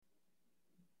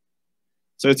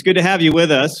So it's good to have you with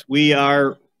us. We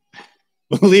are,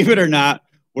 believe it or not,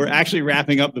 we're actually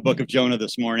wrapping up the book of Jonah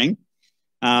this morning.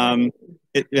 Hallelujah,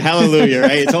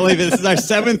 right? This is our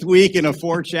 7th week in a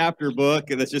 4-chapter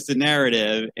book, and it's just a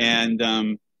narrative. And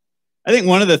I think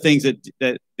one of the things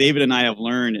that David and I have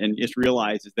learned and just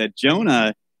realized is that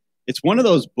Jonah, it's one of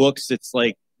those books that's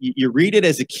like, you read it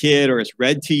as a kid, or it's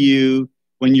read to you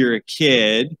when you're a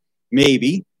kid,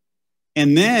 maybe,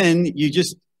 and then you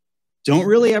just don't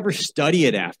really ever study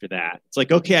it after that. It's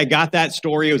like, okay, I got that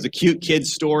story. It was a cute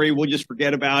kid's story. We'll just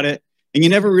forget about it. And you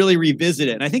never really revisit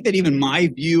it. And I think that even my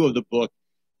view of the book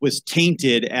was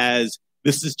tainted as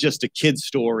this is just a kid's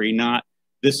story, not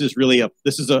this is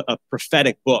a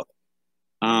prophetic book,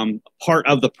 part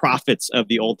of the prophets of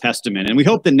the Old Testament. And we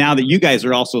hope that now that you guys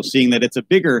are also seeing that it's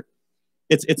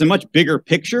a much bigger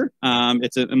picture.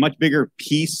 It's a much bigger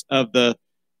piece of the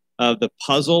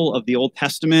puzzle of the Old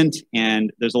Testament,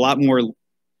 and there's a lot more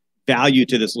value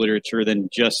to this literature than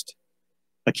just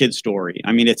a kid's story.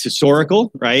 I mean, it's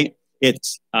historical, right?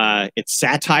 It's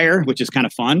satire, which is kind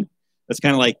of fun. That's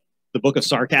kind of like the book of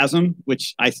sarcasm,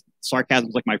 sarcasm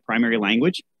is like my primary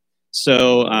language.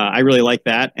 So I really like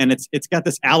that, and it's got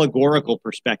this allegorical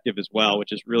perspective as well,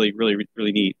 which is really, really,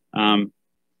 really neat. And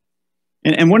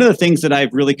one of the things that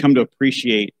I've really come to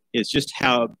appreciate is just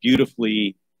how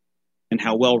beautifully and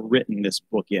how well written this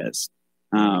book is.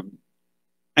 I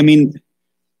mean,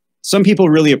 some people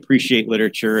really appreciate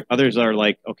literature. Others are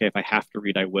like, okay, if I have to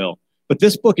read, I will. But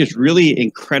this book is really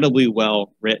incredibly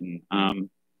well written.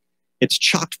 It's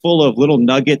chock full of little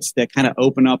nuggets that kind of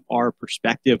open up our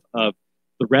perspective of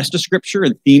the rest of Scripture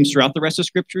and themes throughout the rest of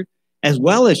Scripture, as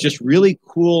well as just really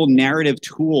cool narrative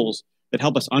tools that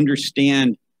help us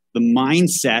understand the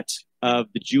mindset of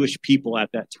the Jewish people at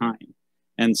that time.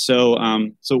 And so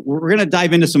we're going to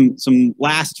dive into some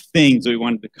last things that we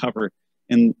wanted to cover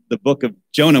in the book of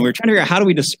Jonah. We're trying to figure out, how do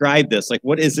we describe this? Like,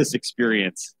 what is this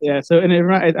experience? Yeah, so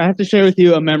I have to share with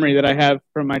you a memory that I have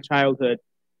from my childhood.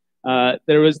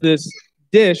 There was this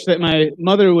dish that my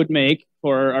mother would make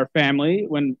for our family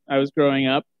when I was growing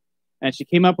up, and she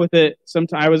came up with it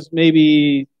sometime. I was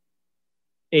maybe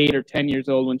 8 or 10 years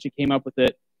old when she came up with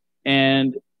it,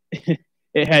 and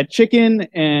it had chicken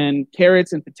and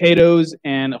carrots and potatoes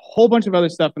and a whole bunch of other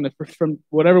stuff from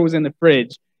whatever was in the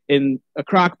fridge in a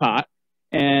crock pot.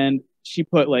 And she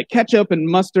put like ketchup and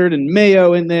mustard and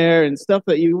mayo in there and stuff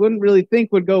that you wouldn't really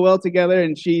think would go well together.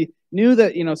 And she knew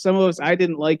that, some of us, I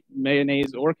didn't like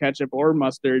mayonnaise or ketchup or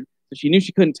mustard. So she knew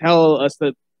she couldn't tell us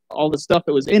that all the stuff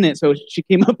that was in it. So she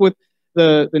came up with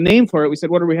the name for it. We said,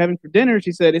 what are we having for dinner?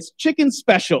 She said, it's chicken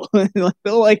special. They'll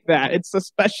like that. It's a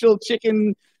special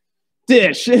chicken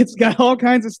dish. It's got all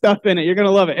kinds of stuff in it. You're going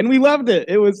to love it. And we loved it.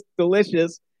 It was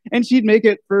delicious. And she'd make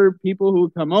it for people who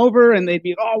would come over, and they'd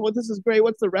be, oh, well, this is great.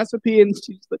 What's the recipe? And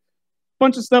she's like, a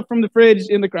bunch of stuff from the fridge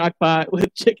in the crock pot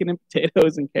with chicken and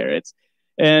potatoes and carrots.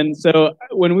 And so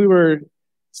when we were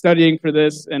studying for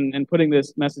this and putting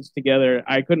this message together,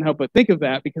 I couldn't help but think of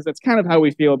that, because that's kind of how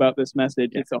we feel about this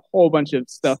message. It's a whole bunch of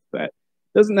stuff that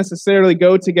doesn't necessarily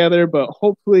go together, but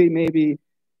hopefully maybe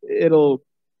it'll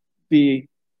be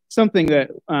something that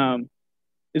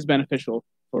is beneficial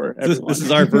for everyone. This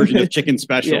is our version of chicken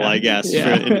special, yeah. I guess,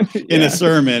 yeah. in a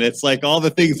sermon. It's like all the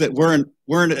things that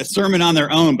weren't a sermon on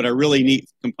their own, but are really neat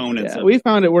components. Yeah, we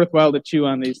found it worthwhile to chew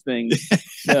on these things.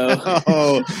 So.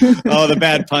 the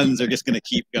bad puns are just going to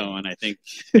keep going, I think.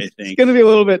 It's going to be a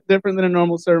little bit different than a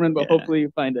normal sermon, but hopefully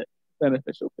you find it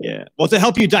beneficial. Yeah. Well, to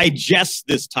help you digest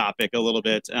this topic a little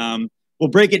bit, we'll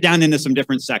break it down into some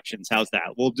different sections. How's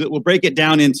that? We'll break it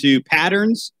down into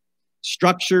patterns,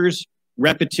 structures,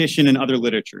 repetition, and other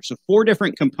literature. So 4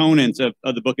 different components of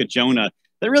the book of Jonah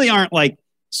that really aren't like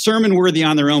sermon worthy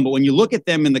on their own, but when you look at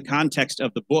them in the context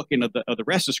of the book and of the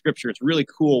rest of Scripture, it's really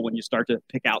cool when you start to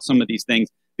pick out some of these things,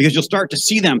 because you'll start to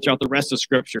see them throughout the rest of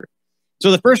Scripture.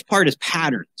 So the first part is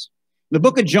patterns. The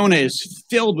book of Jonah is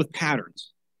filled with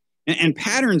patterns, and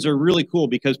patterns are really cool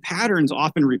because patterns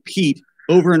often repeat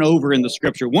over and over in the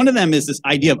Scripture. One of them is this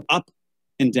idea of up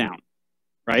and down,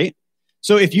 right?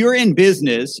 So if you're in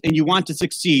business and you want to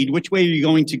succeed, which way are you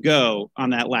going to go on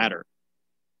that ladder?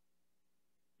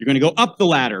 You're going to go up the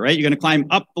ladder, right? You're going to climb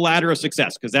up the ladder of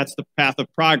success, because that's the path of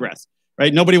progress,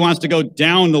 right? Nobody wants to go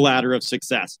down the ladder of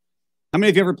success. How many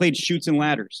of you ever played Chutes and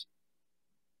Ladders?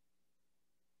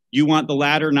 You want the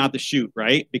ladder, not the chute,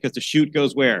 right? Because the chute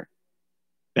goes where?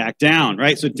 Back down,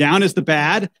 right? So down is the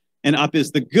bad and up is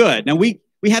the good. Now, we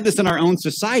have this in our own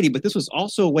society, but this was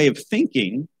also a way of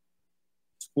thinking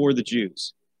for the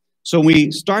Jews. So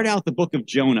we start out the book of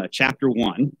Jonah, chapter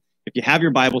 1. If you have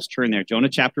your Bibles, turn there. Jonah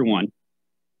chapter 1.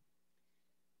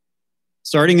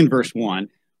 Starting in verse 1,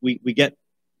 we get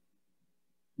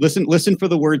Listen for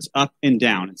the words up and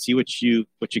down and see what you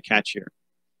catch here.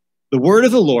 The word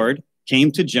of the Lord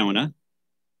came to Jonah,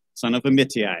 son of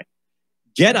Amittai.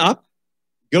 Get up,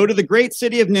 go to the great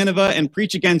city of Nineveh and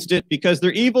preach against it, because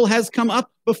their evil has come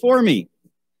up before me.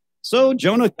 So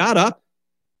Jonah got up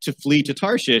to flee to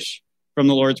Tarshish from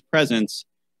the Lord's presence.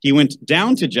 He went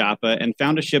down to Joppa and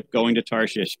found a ship going to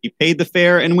Tarshish. He paid the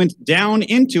fare and went down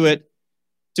into it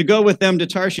to go with them to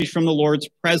Tarshish from the Lord's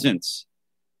presence.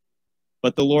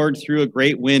 But the Lord threw a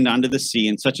great wind onto the sea,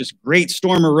 and such a great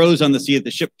storm arose on the sea that the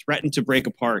ship threatened to break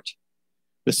apart.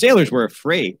 The sailors were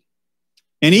afraid,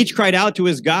 and each cried out to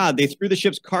his God. They threw the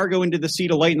ship's cargo into the sea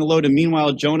to lighten the load, and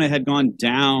meanwhile Jonah had gone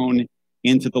down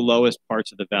into the lowest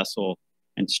parts of the vessel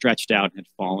and stretched out and had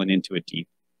fallen into a deep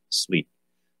sleep.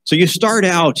 So you start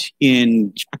out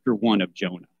in chapter 1 of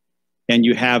Jonah, and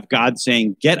you have God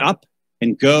saying, get up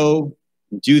and go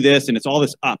and do this, and it's all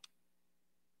this up,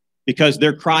 because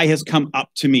their cry has come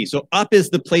up to me. So up is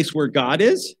the place where God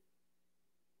is,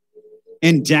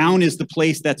 and down is the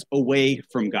place that's away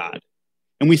from God.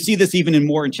 And we see this even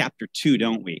more in chapter 2,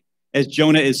 don't we? As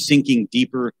Jonah is sinking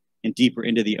deeper and deeper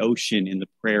into the ocean in the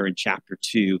prayer in chapter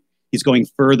 2, he's going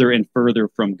further and further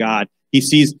from God. He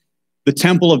sees the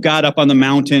temple of God up on the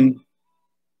mountain,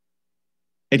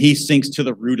 and he sinks to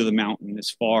the root of the mountain, as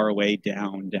far away,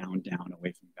 down, down, down,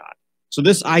 away from God. So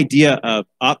this idea of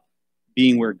up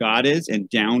being where God is and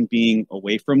down being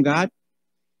away from God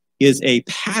is a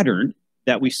pattern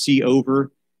that we see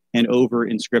over and over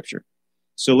in Scripture.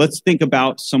 So let's think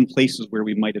about some places where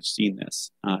we might have seen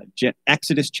this.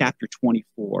 Exodus chapter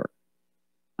 24.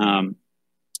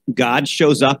 God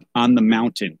shows up on the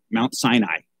mountain, Mount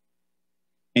Sinai,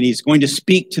 and he's going to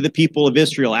speak to the people of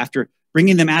Israel after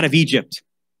bringing them out of Egypt.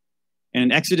 And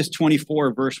in Exodus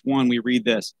 24, verse 1, we read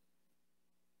this.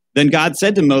 Then God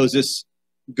said to Moses,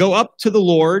 go up to the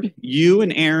Lord, you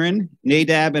and Aaron,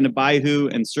 Nadab and Abihu,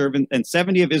 and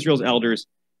 70 of Israel's elders,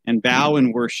 and bow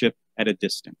and worship at a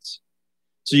distance.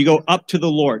 So you go up to the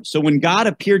Lord. So when God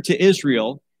appeared to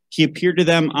Israel, he appeared to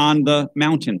them on the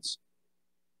mountains,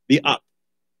 the up.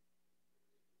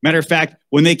 Matter of fact,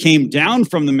 when they came down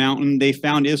from the mountain, they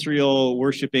found Israel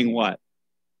worshiping what?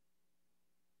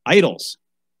 Idols.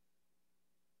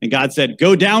 And God said,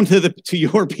 go down to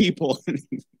your people.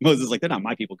 Moses is like, they're not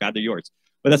my people, God, they're yours.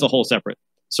 But that's a whole separate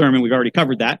sermon. We've already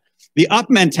covered that. The up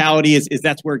mentality is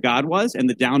that's where God was, and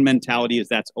the down mentality is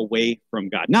that's away from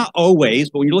God. Not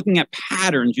always, but when you're looking at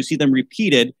patterns, you see them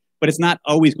repeated, but it's not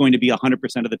always going to be 100%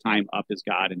 of the time up is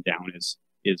God and down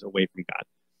is away from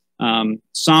God.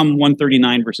 Psalm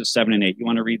 139, verses 7 and 8. You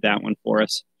want to read that one for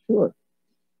us? Sure.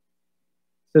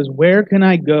 It says, where can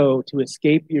I go to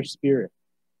escape your spirit?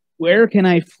 Where can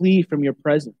I flee from your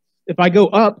presence? If I go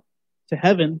up to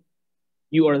heaven,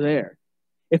 you are there.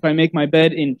 If I make my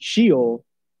bed in Sheol,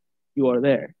 you are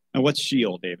there. Now, what's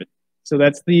Sheol, David? So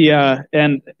that's the,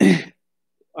 and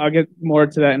I'll get more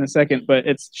to that in a second, but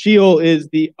Sheol is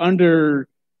the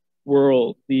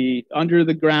underworld, the under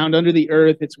the ground, under the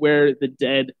earth. It's where the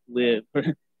dead live,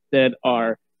 dead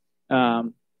are.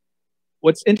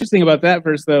 What's interesting about that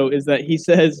verse, though, is that he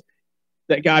says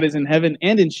that God is in heaven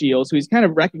and in Sheol. So he's kind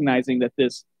of recognizing that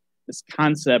this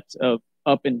concept of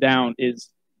up and down is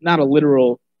not a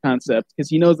literal concept, because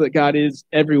he knows that God is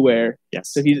everywhere. Yes.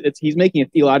 So he's making a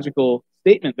theological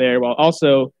statement there while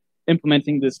also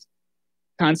implementing this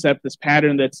concept, this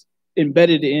pattern that's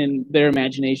embedded in their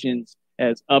imaginations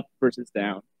as up versus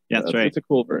down. Yeah, that's right. It's a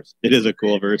cool verse. It is a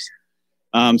cool verse.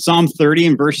 Psalm 30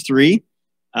 and verse 3.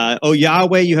 O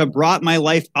Yahweh, you have brought my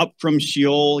life up from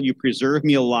Sheol. You preserve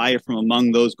me alive from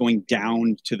among those going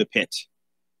down to the pit.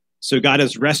 So God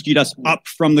has rescued us up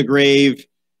from the grave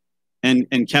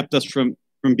and kept us from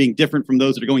being different from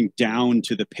those that are going down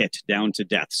to the pit, down to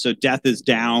death. So death is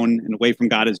down, and away from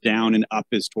God is down, and up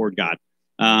is toward God.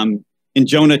 In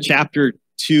Jonah chapter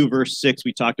 2, verse 6,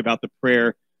 we talked about the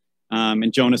prayer.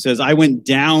 And Jonah says, I went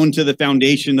down to the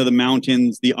foundation of the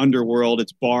mountains, the underworld.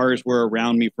 Its bars were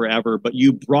around me forever, but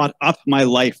you brought up my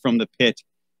life from the pit,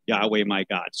 Yahweh, my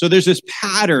God. So there's this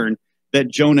pattern that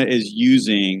Jonah is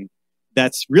using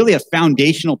that's really a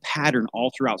foundational pattern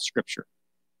all throughout Scripture.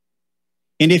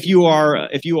 And if you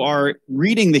are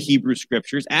reading the Hebrew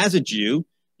Scriptures as a Jew,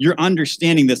 you're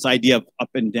understanding this idea of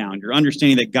up and down. You're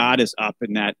understanding that God is up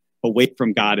and that away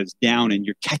from God is down, and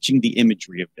you're catching the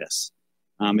imagery of this.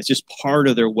 It's just part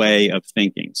of their way of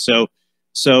thinking. So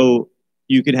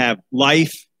you could have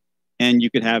life and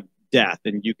you could have death,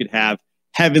 and you could have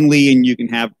heavenly and you can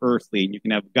have earthly, and you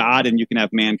can have God and you can have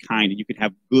mankind, and you can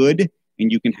have good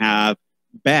and you can have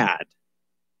bad.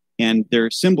 And they're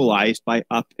symbolized by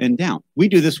up and down. We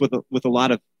do this with a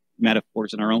lot of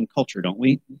metaphors in our own culture, don't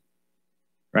we?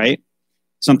 Right?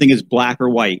 Something is black or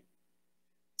white.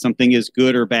 Something is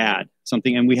good or bad.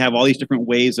 Something, and we have all these different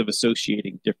ways of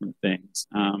associating different things.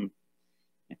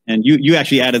 And you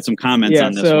actually added some comments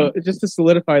on this one. So just to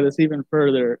solidify this even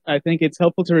further, I think it's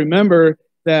helpful to remember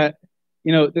that,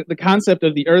 you know, the concept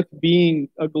of the earth being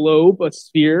a globe, a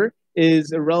sphere,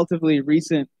 is a relatively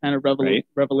recent kind of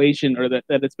revelation, or that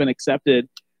it's been accepted.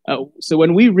 So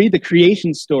when we read the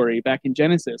creation story back in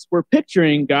Genesis, we're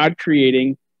picturing God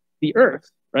creating the earth,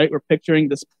 right? We're picturing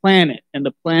this planet and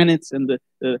the planets, and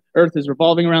the earth is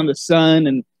revolving around the sun.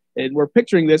 And we're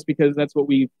picturing this because that's what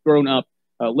we've grown up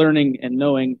learning and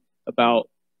knowing about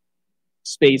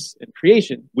space and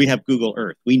creation. We have Google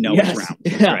Earth. We know it's round.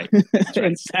 Yeah. Right.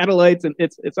 And satellites, and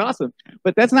it's awesome.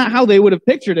 But that's not how they would have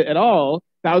pictured it at all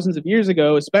thousands of years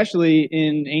ago, especially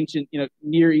in ancient, you know,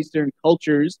 Near Eastern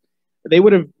cultures. They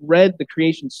would have read the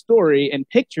creation story and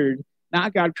pictured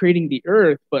not God creating the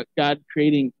earth, but God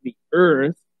creating the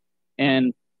earth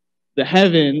and the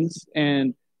heavens,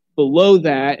 and below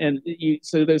that. And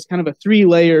so there's kind of a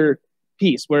 3-layer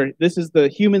piece where this is the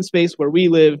human space where we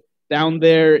live. Down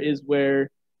there is where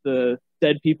the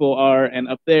dead people are, and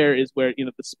up there is where, you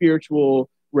know, the spiritual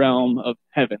realm of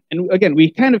heaven. And again, we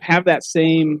kind of have that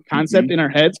same concept in our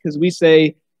heads, because we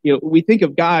say, you know, we think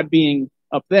of God being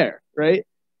up there, right?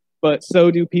 But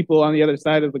so do people on the other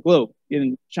side of the globe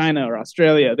in China or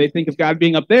Australia. They think of God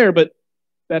being up there, but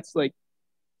that's like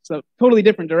a totally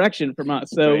different direction from us.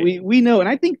 So we know, and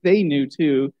I think they knew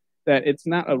too, that it's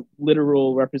not a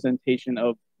literal representation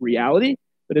of reality,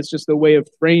 but it's just a way of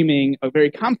framing a very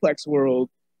complex world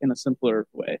in a simpler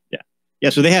way. Yeah.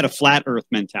 So they had a flat earth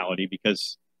mentality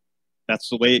because that's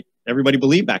the way everybody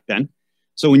believed back then.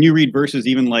 So when you read verses,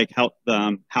 even like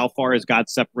how far has God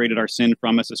separated our sin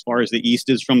from us, as far as the east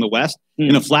is from the west,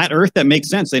 in a flat earth, that makes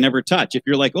sense. They never touch. If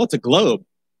you're like, oh, it's a globe.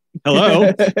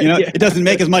 Hello, you know, it doesn't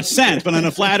make as much sense, but on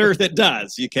a flat earth, it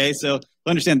does. Okay. So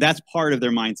understand that's part of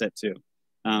their mindset too.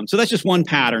 So that's just one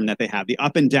pattern that they have, the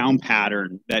up and down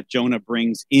pattern that Jonah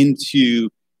brings into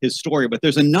his story. But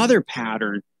there's another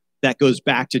pattern that goes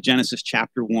back to Genesis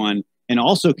chapter 1 and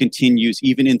also continues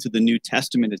even into the New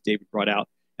Testament, as David brought out.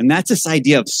 And that's this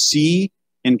idea of sea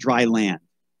and dry land.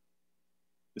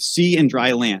 The sea and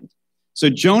dry land. So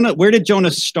Jonah, where did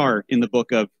Jonah start in the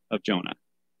book of Jonah?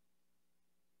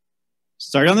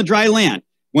 Started on the dry land.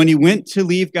 When he went to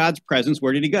leave God's presence,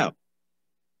 where did he go?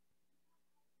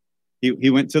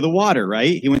 He went to the water,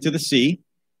 right? He went to the sea.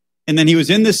 And then he was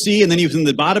in the sea, and then he was in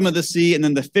the bottom of the sea, and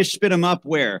then the fish spit him up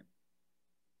where?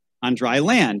 On dry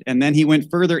land. And then he went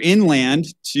further inland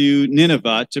to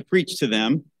Nineveh to preach to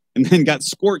them, and then got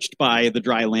scorched by the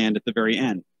dry land at the very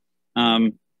end,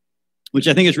 which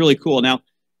I think is really cool. Now,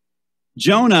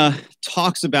 Jonah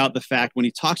talks about the fact when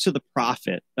he talks to the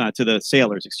prophet, to the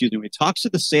sailors, when he talks to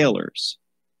the sailors,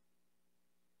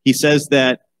 he says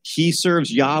that he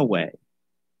serves Yahweh.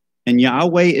 And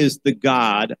Yahweh is the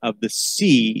God of the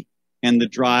sea and the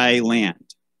dry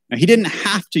land. Now, he didn't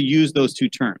have to use those two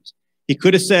terms. He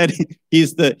could have said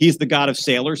he's the God of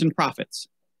sailors and prophets.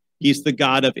 He's the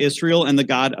God of Israel and the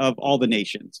God of all the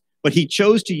nations. But he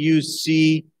chose to use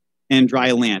sea and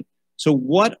dry land. So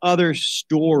what other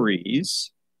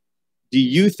stories do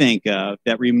you think of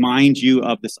that remind you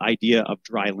of this idea of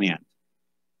dry land?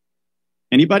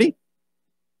 Anybody?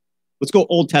 Let's go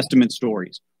Old Testament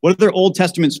stories. What other Old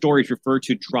Testament stories refer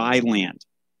to dry land?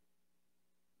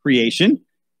 Creation.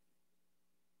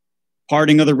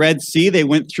 Parting of the Red Sea, they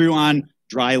went through on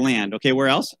dry land. Okay, where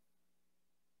else?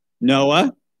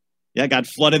 Noah. Yeah, God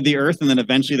flooded the earth, and then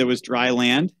eventually there was dry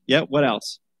land. Yeah, what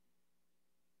else?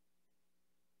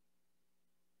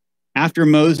 After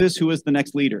Moses, who was the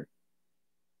next leader?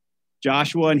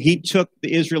 Joshua, and he took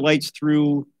the Israelites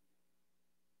through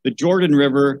the Jordan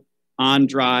River on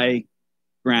dry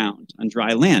ground, on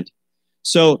dry land.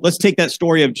 So let's take that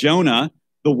story of Jonah.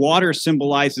 The water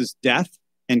symbolizes death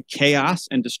and chaos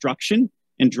and destruction,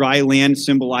 and dry land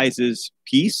symbolizes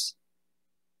peace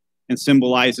and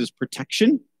symbolizes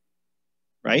protection,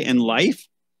 right, and life.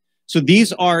 So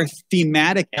these are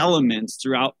thematic elements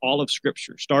throughout all of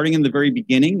Scripture, starting in the very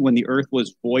beginning when the earth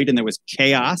was void and there was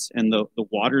chaos and the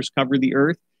waters covered the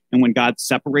earth, and when God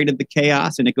separated the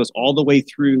chaos, and it goes all the way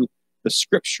through the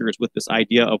Scriptures with this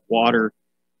idea of water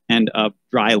and of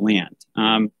dry land.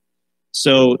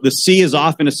 So the sea is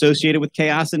often associated with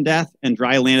chaos and death, and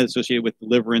dry land is associated with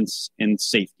deliverance and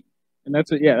safety. And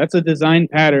that's a design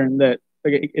pattern that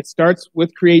it starts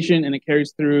with creation and it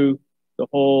carries through the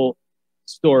whole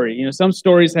story. You know, some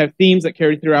stories have themes that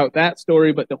carry throughout that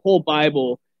story, but the whole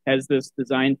Bible has this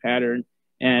design pattern.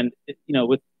 And you know,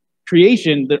 with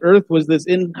creation, the earth was this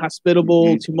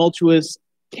inhospitable, tumultuous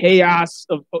chaos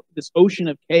of this ocean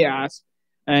of chaos.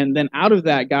 And then out of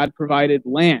that, God provided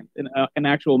land, an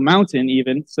actual mountain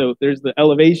even. So there's the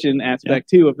elevation aspect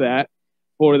too of that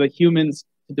for the humans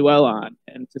to dwell on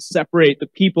and to separate the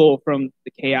people from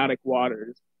the chaotic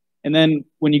waters. And then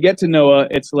when you get to Noah,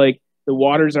 it's like the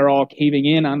waters are all caving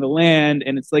in on the land,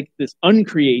 and it's like this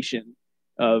uncreation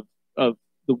of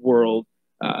the world.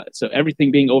 So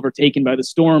everything being overtaken by the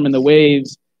storm and the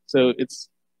waves. So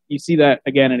you see that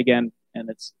again and again, and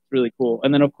it's really cool.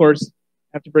 And then of course,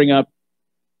 I have to bring up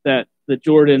that the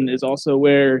Jordan is also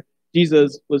where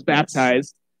Jesus was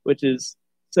baptized, which is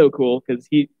so cool because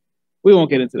we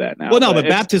won't get into that now. Well, no, but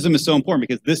baptism is so important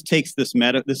because this takes this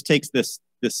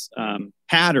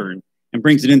pattern and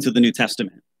brings it into the New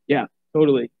Testament. Yeah,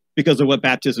 totally. Because of what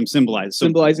baptism symbolizes.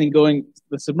 Symbolizing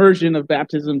the submersion of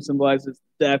baptism symbolizes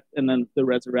death and then the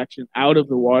resurrection out of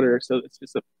the water. So it's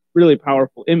just a really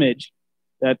powerful image.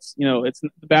 That's,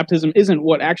 baptism isn't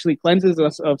what actually cleanses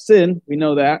us of sin. We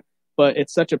know that, but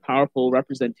it's such a powerful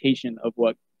representation of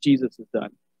what Jesus has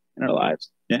done in our lives.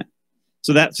 Yeah.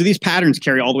 So these patterns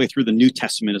carry all the way through the New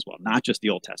Testament as well, not just the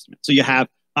Old Testament. So you have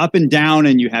up and down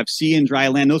and you have sea and dry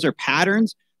land. Those are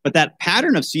patterns. But that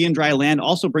pattern of sea and dry land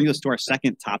also brings us to our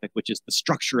second topic, which is the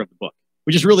structure of the book,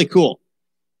 which is really cool.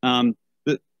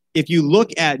 If you look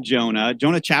at Jonah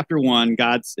chapter 1,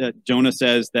 Jonah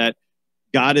says that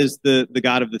God is the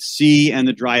God of the sea and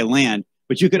the dry land.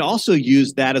 But you could also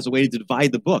use that as a way to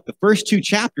divide the book. The first 2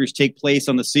 chapters take place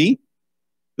on the sea.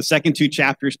 The second 2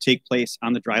 chapters take place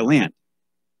on the dry land.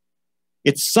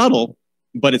 It's subtle,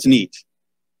 but it's neat.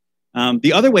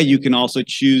 The other way you can also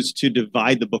choose to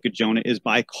divide the book of Jonah is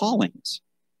by callings.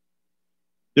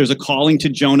 There's a calling to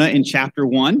Jonah in chapter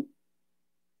 1.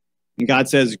 And God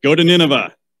says, go to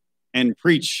Nineveh and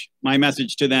preach my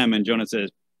message to them. And Jonah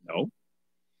says, no.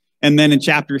 And then in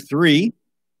chapter 3,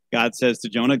 God says to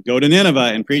Jonah, go to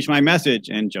Nineveh and preach my message.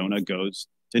 And Jonah goes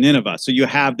to Nineveh. So you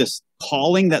have this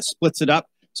calling that splits it up.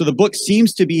 So the book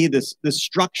seems to be this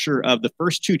structure of the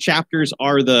first 2 chapters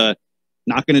are the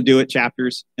not going to do it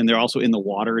chapters, and they're also in the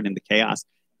water and in the chaos.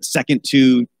 The second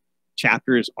 2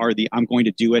 chapters are the I'm going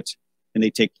to do it, and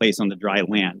they take place on the dry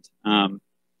land.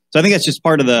 So I think that's just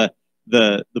part of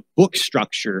the book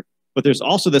structure, but there's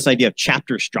also this idea of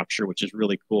chapter structure, which is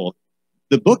really cool.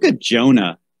 The book of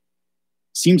Jonah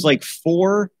seems like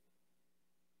 4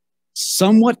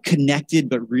 somewhat connected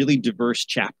but really diverse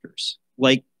chapters.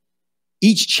 Like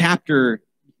each chapter,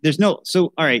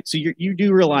 all right, so you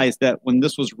do realize that when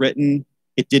this was written,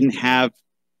 it didn't have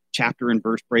chapter and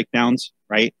verse breakdowns,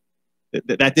 right?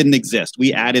 That didn't exist.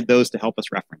 We added those to help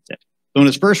us reference it. So when it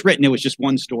was first written, it was just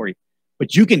one story.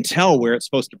 But you can tell where it's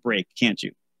supposed to break, can't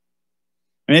you?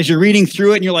 And as you're reading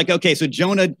through it, and you're like, okay, so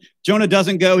Jonah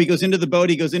doesn't go. He goes into the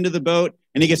boat,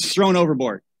 and he gets thrown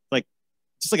overboard.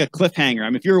 Just like a cliffhanger. I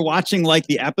mean, if you were watching like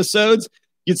the episodes,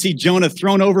 you'd see Jonah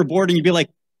thrown overboard, and you'd be like,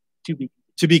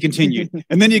 to be continued.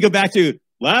 And then you go back to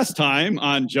last time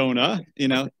on Jonah,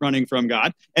 running from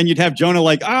God. And you'd have Jonah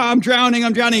like, I'm drowning.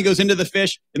 He goes into the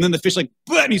fish. And then the fish and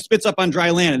he spits up on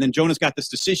dry land. And then Jonah's got this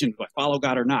decision, do I follow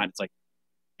God or not? It's like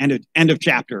end of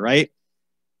chapter, right?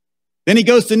 Then he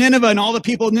goes to Nineveh and all the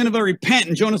people of Nineveh repent.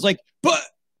 And Jonah's like, but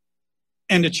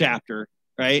end of chapter,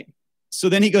 right? So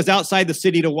then he goes outside the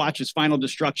city to watch his final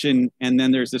destruction. And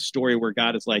then there's this story where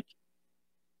God is like,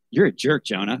 you're a jerk,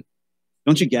 Jonah.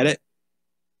 Don't you get it?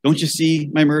 Don't you see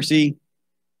my mercy?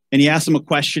 And he asks him a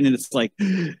question, and it's like,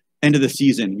 end of the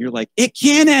season. You're like, it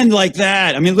can't end like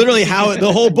that. I mean, literally how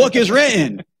the whole book is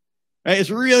written. Right? It's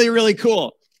really, really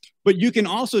cool. But you can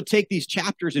also take these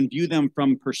chapters and view them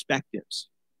from perspectives.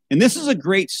 And this is a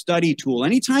great study tool.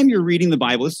 Anytime you're reading the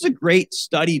Bible, this is a great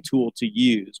study tool to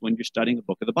use when you're studying a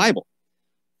book of the Bible.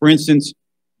 For instance,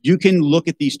 you can look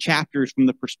at these chapters from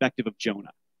the perspective of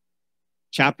Jonah.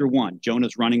 Chapter 1,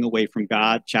 Jonah's running away from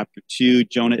God. Chapter 2,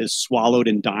 Jonah is swallowed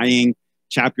and dying.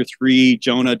 Chapter 3,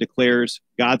 Jonah declares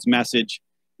God's message.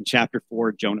 In chapter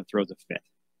 4, Jonah throws a fit.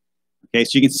 Okay,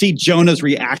 so you can see Jonah's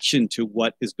reaction to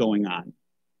what is going on.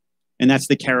 And that's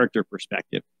the character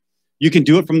perspective. You can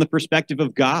do it from the perspective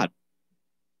of God,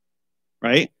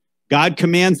 right? God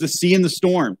commands the sea and the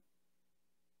storm.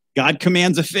 God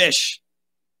commands a fish.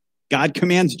 God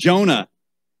commands Jonah.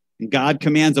 And God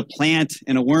commands a plant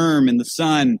and a worm and the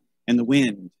sun and the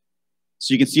wind.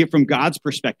 So you can see it from God's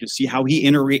perspective, see how he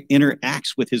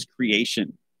interacts with his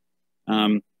creation.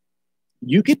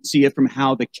 You can see it from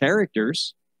how the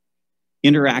characters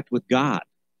interact with God.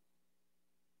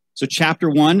 So chapter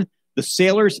 1, the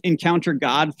sailors encounter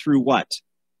God through what?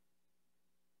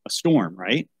 A storm,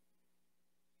 right?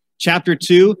 Chapter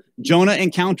 2, Jonah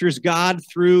encounters God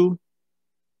through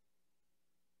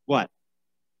what?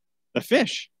 A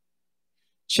fish.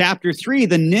 chapter 3,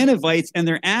 the Ninevites and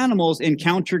their animals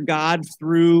encounter God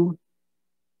through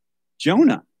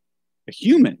Jonah, a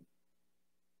human.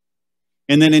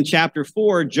 And then in chapter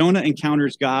 4, Jonah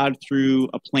encounters God through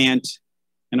a plant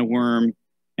and a worm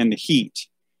and the heat.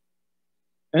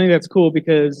 I think that's cool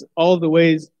because all of the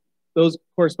ways, those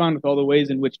correspond with all the ways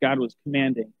in which God was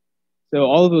commanding. So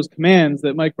all of those commands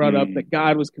that Mike brought up, that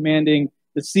God was commanding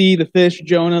the sea, the fish,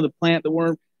 Jonah, the plant, the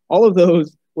worm, all of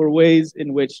those were ways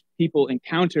in which people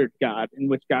encountered God, in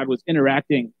which God was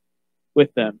interacting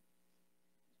with them.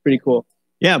 Pretty cool.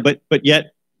 Yeah, but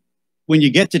yet when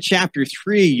you get to chapter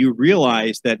 3, you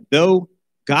realize that though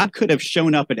God could have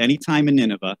shown up at any time in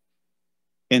Nineveh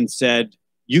and said,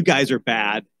 you guys are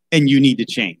bad and you need to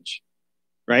change,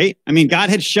 right? I mean, God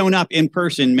had shown up in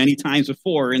person many times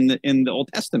before in the Old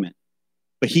Testament,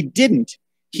 but he didn't.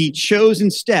 He chose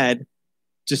instead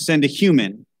to send a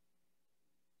human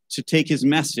to take his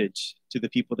message to the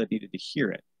people that needed to hear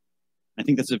it. I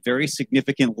think that's a very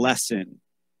significant lesson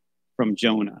from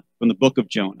Jonah, from the book of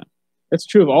Jonah. That's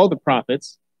true of all the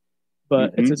prophets,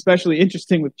 but it's especially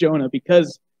interesting with Jonah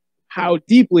because how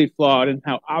deeply flawed and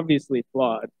how obviously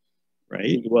flawed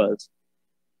he was.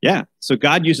 Yeah, so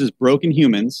God uses broken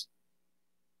humans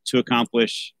to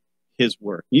accomplish his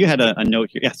work. You had a note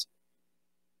here. Yes.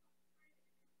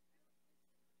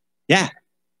 Yeah.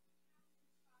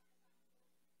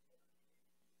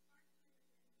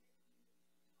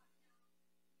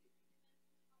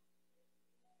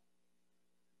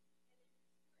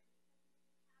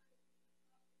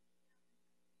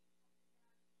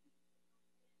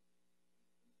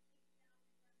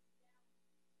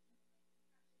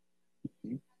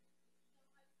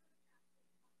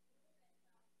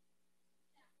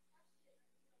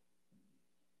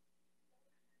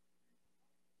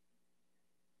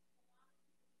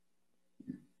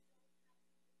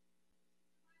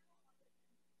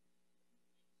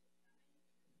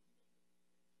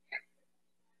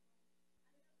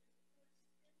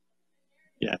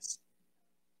 Yes.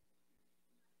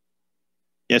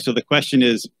 Yeah, so the question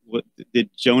is, did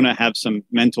Jonah have some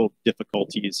mental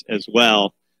difficulties as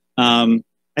well? I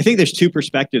think there's two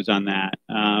perspectives on that.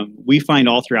 We find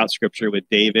all throughout Scripture with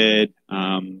David,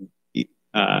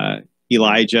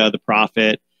 Elijah, the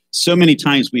prophet, so many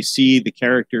times we see the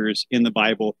characters in the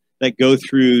Bible that go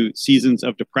through seasons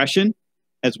of depression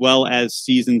as well as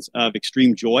seasons of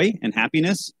extreme joy and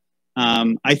happiness.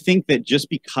 I think that just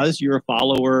because you're a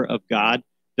follower of God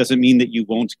doesn't mean that you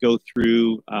won't go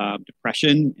through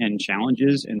depression and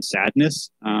challenges and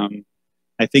sadness.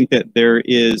 I think that there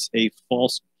is a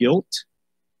false guilt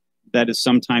that is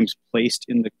sometimes placed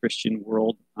in the Christian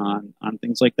world on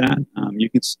things like that. You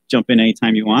can jump in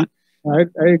anytime you want. I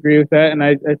agree with that. And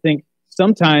I think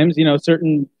sometimes,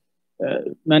 certain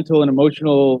mental and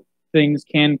emotional things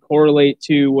can correlate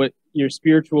to what your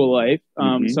spiritual life.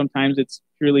 Sometimes it's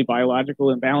purely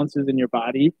biological imbalances in your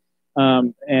body.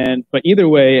 But either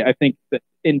way, I think that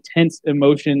intense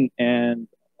emotion and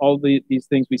all these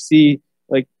things we see,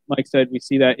 like Mike said, we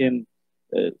see that in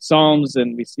Psalms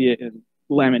and we see it in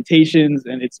Lamentations,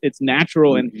 and it's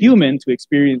natural and human to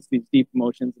experience these deep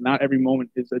emotions. Not every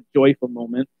moment is a joyful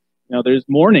moment. There's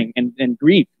mourning and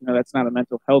grief. That's not a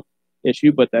mental health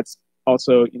issue, but that's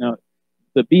also,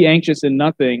 the be anxious in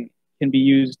nothing can be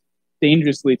used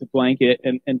dangerously to blanket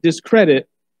and discredit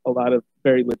a lot of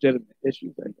very legitimate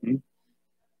issues, I think.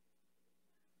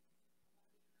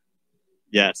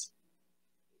 Yes.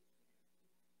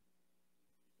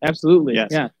 Absolutely. Yes.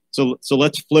 Yeah. So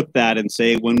let's flip that and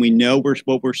say when we know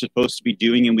what we're supposed to be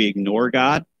doing and we ignore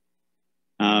God,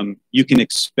 you can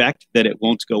expect that it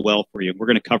won't go well for you. We're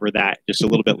going to cover that just a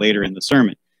little bit later in the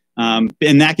sermon.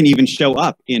 And that can even show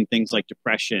up in things like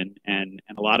depression and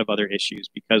a lot of other issues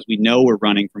because we know we're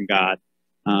running from God.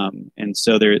 And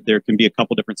so there can be a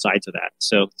couple different sides of that.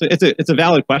 So it's a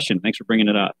valid question. Thanks for bringing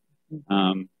it up.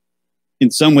 In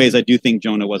some ways, I do think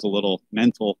Jonah was a little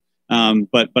mental,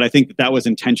 but I think that was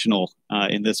intentional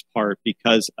in this part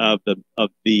because of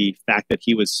the fact that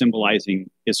he was symbolizing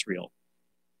Israel.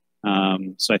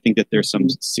 So I think that there's some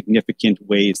significant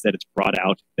ways that it's brought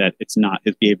out that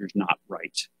his behavior is not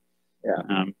right.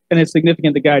 Yeah, and it's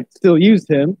significant that God still used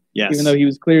him, even though he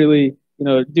was clearly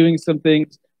doing some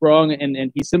things wrong,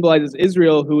 and he symbolizes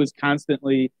Israel, who is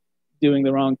constantly doing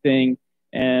the wrong thing.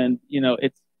 And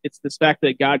it's this fact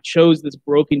that God chose this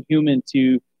broken human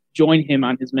to join him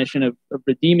on his mission of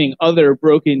redeeming other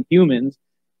broken humans.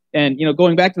 And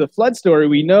going back to the flood story,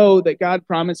 we know that God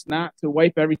promised not to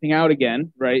wipe everything out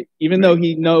again, right? Even though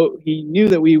he knew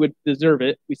that we would deserve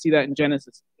it. We see that in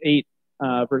Genesis 8,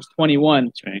 verse 21.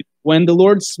 That's right. When the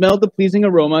Lord smelled the pleasing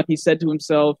aroma, he said to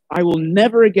himself, I will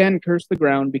never again curse the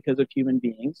ground because of human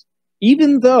beings.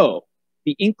 even though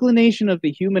the inclination of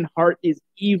the human heart is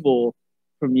evil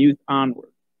from youth onward.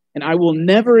 And I will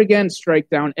never again strike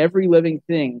down every living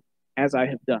thing as I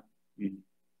have done. Mm-hmm.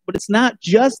 But it's not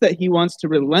just that he wants to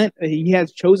relent. He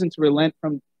has chosen to relent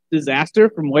from disaster,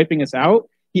 from wiping us out.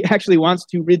 He actually wants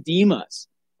to redeem us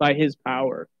by his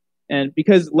power. And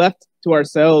because left to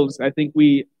ourselves, I think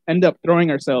we end up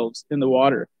throwing ourselves in the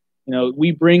water. You know,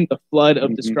 we bring the flood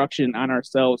of destruction on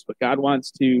ourselves, but God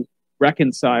wants to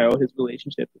reconcile his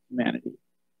relationship with humanity.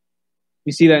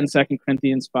 We see that in 2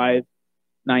 Corinthians 5:19.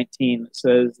 It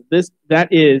says, that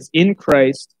is, in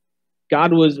Christ,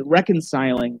 God was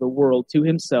reconciling the world to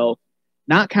himself,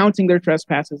 not counting their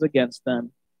trespasses against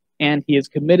them, and he has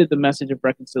committed the message of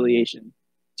reconciliation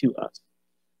to us.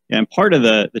 Yeah, and part of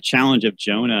the challenge of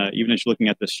Jonah, even as you're looking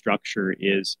at the structure,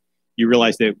 is you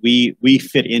realize that we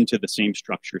fit into the same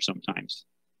structure sometimes.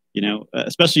 You know,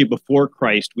 especially before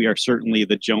Christ, we are certainly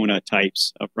the Jonah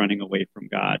types of running away from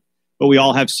God. But we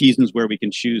all have seasons where we can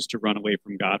choose to run away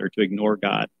from God or to ignore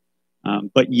God.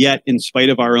 But yet, in spite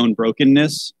of our own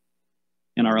brokenness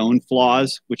and our own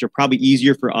flaws, which are probably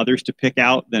easier for others to pick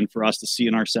out than for us to see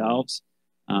in ourselves,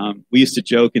 we used to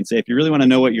joke and say, if you really want to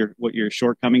know what your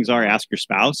shortcomings are, ask your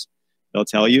spouse. They'll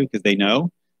tell you because they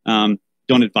know.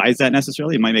 Don't advise that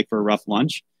necessarily. It might make for a rough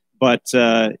lunch. But,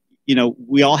 you know,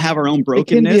 we all have our own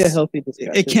brokenness. It can be a healthy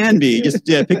discussion. It can be. Just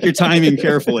pick your timing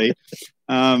carefully.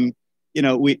 You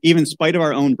know, even in spite of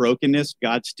our own brokenness,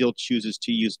 God still chooses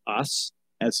to use us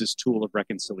as his tool of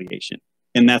reconciliation.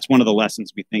 And that's one of the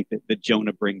lessons we think that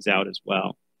Jonah brings out as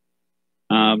well.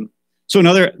 So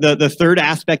the third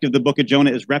aspect of the book of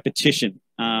Jonah is repetition.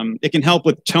 It can help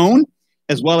with tone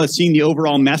as well as seeing the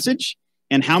overall message,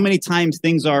 and how many times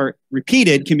things are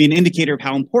repeated can be an indicator of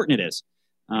how important it is.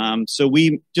 So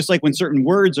just like when certain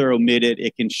words are omitted,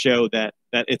 it can show that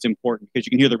it's important, because you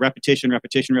can hear the repetition, all of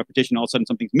a sudden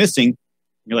something's missing. And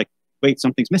you're like, wait,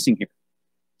 something's missing here.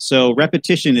 So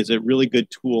repetition is a really good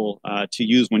tool to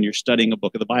use when you're studying a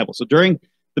book of the Bible. So during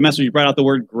the message, you brought out the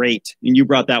word great, and you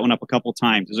brought that one up a couple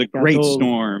times. There's a great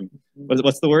storm.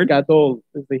 What's the word? Gadol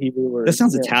is the Hebrew word. That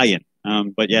sounds Italian,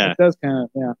 but yeah. It does kind of,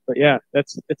 yeah. But yeah,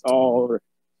 it's all over.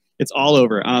 It's all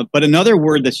over. But another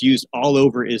word that's used all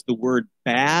over is the word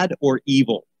bad or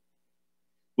evil,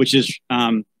 which is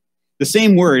the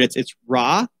same word. It's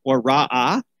ra or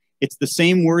ra'ah. It's the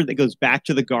same word that goes back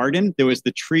to the garden. There was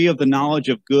the tree of the knowledge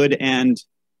of good and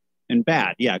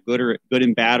bad. Yeah, good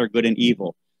and bad, or good and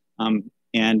evil.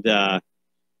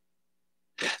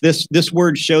 This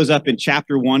word shows up in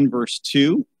chapter 1, verse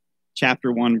 2,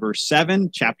 chapter 1, verse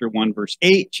 7, chapter 1, verse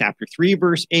 8, chapter 3,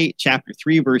 verse 8, chapter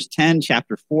 3, verse 10,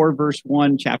 chapter 4, verse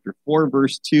 1, chapter 4,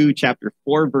 verse 2, chapter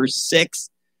 4, verse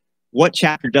 6. What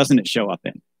chapter doesn't it show up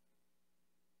in?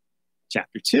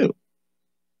 Chapter 2.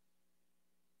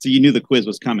 So you knew the quiz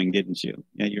was coming, didn't you?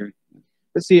 Yeah,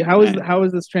 But see, how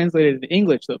is this translated in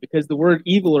English, though? Because the word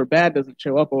evil or bad doesn't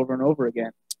show up over and over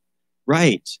again.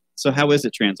 Right. So how is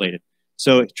it translated?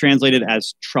 So it's translated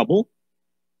as trouble,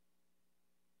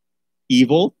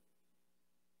 evil,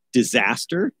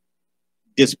 disaster,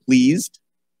 displeased.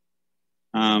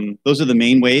 Those are the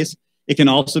main ways. It can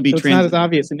also be translated. It's not as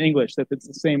obvious in English that it's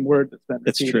the same word that's been repeated.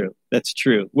 That's true. That's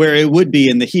true. Where it would be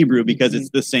in the Hebrew, because it's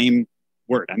the same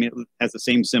word. I mean, it has the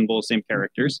same symbols, same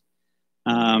characters.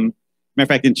 Matter of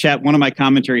fact, one of my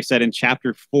commentaries said in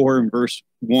chapter 4 and verse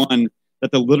 1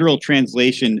 that the literal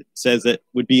translation says that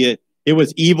it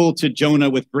was evil to Jonah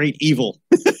with great evil,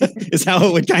 is how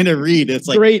it would kind of read. It's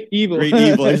like great evil. Great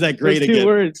evil. Is that great again? 2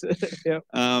 words. Yep.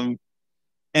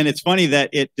 And it's funny that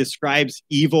it describes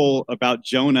evil about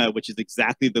Jonah, which is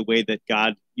exactly the way that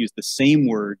God used the same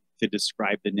word to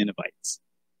describe the Ninevites.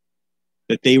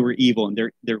 That they were evil, and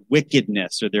their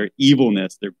wickedness or their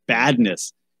evilness, their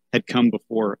badness had come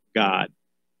before God.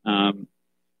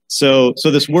 So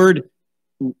this word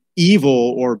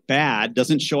evil or bad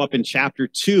doesn't show up in chapter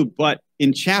 2, but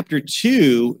in chapter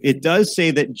 2, it does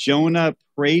say that Jonah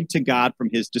prayed to God from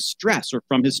his distress or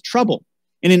from his trouble.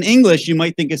 And in English, you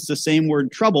might think it's the same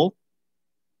word trouble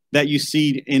that you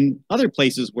see in other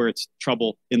places where it's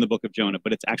trouble in the book of Jonah,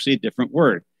 but it's actually a different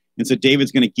word. And so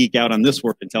David's going to geek out on this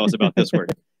word and tell us about this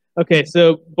word. Okay,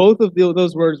 so both of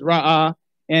those words, ra'ah,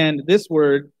 and this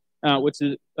word, which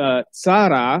is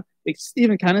tsara, they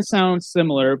even kind of sound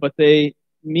similar, but they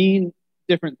mean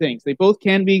different things. They both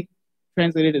can be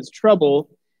translated as trouble,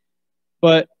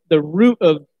 but the root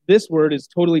of this word is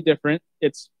totally different.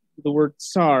 It's the word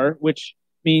tsar, which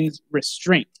means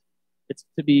restraint. It's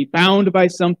to be bound by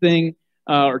something,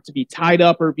 or to be tied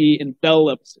up or be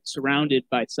enveloped, surrounded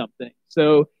by something.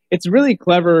 So it's really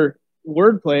clever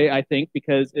wordplay, I think,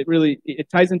 because it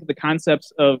ties into the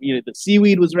concepts of, the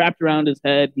seaweed was wrapped around his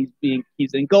head.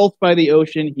 He's engulfed by the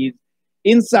ocean. He's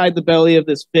inside the belly of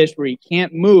this fish where he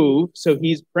can't move. So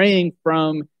he's praying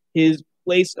from his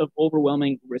place of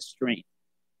overwhelming restraint,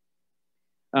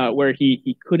 where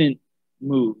he couldn't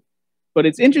move. But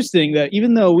it's interesting that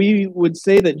even though we would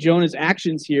say that Jonah's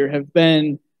actions here have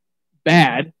been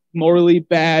bad, morally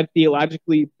bad,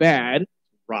 theologically bad,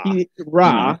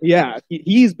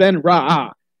 he's been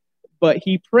raw, but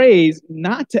he prays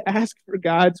not to ask for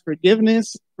God's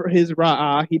forgiveness for his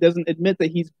raw. He doesn't admit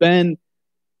that he's been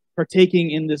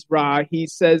partaking in this raw. He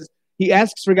says he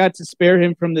asks for God to spare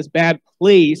him from this bad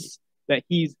place that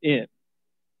he's in.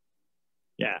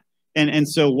 Yeah. And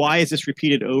so why is this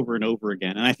repeated over and over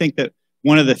again? And I think that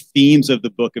one of the themes of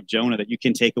the book of Jonah that you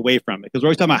can take away from it, because we're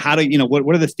always talking about how to,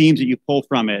 what are the themes that you pull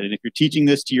from it? And if you're teaching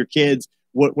this to your kids,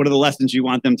 what are the lessons you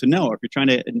want them to know? Or if you're trying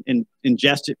to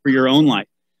ingest it for your own life,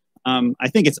 I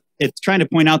think it's trying to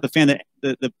point out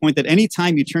the point that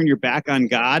anytime you turn your back on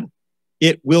God,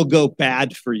 it will go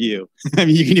bad for you. I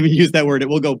mean, you can even use that word. It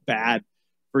will go bad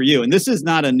for you. And this is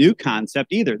not a new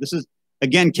concept either. This is,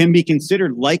 again, can be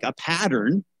considered like a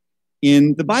pattern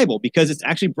in the Bible because it's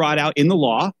actually brought out in the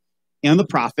law and the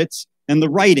prophets and the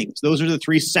writings. Those are the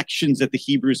three sections that the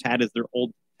Hebrews had as their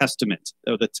Old Testament,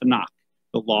 or the Tanakh,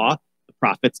 the law, the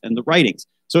prophets, and the writings.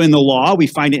 So in the law, we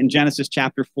find it in Genesis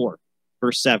chapter 4,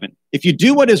 verse 7. If you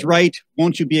do what is right,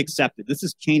 won't you be accepted? This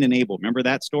is Cain and Abel. Remember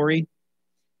that story?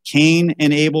 Cain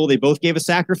and Abel, they both gave a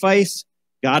sacrifice.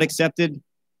 God accepted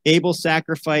Abel's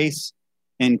sacrifice,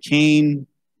 and Cain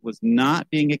was not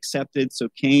being accepted. So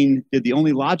Cain did the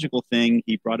only logical thing.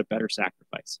 He brought a better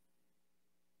sacrifice.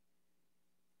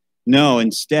 No,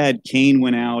 instead, Cain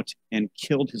went out and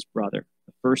killed his brother.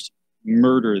 The first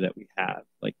murder that we have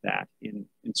like that in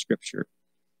Scripture.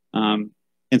 And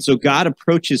so God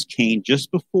approaches Cain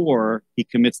just before he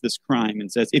commits this crime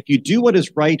and says, if you do what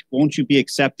is right, won't you be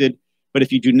accepted? But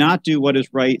if you do not do what is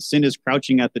right, sin is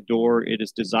crouching at the door.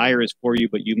 Its desire is for you,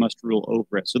 but you must rule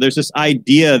over it. So there's this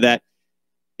idea that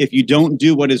if you don't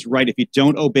do what is right, if you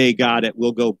don't obey God, it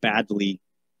will go badly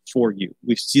for you.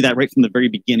 We see that right from the very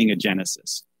beginning of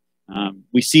Genesis.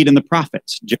 We see it in the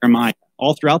prophets, Jeremiah,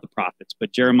 all throughout the prophets,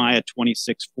 but Jeremiah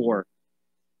 26:4.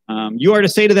 You are to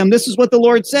say to them, this is what the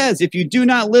Lord says. If you do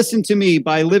not listen to me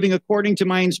by living according to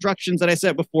my instructions that I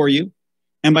set before you,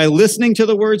 and by listening to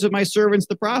the words of my servants,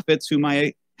 the prophets, whom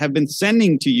I have been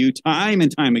sending to you time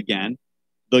and time again,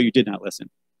 though you did not listen,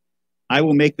 I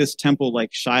will make this temple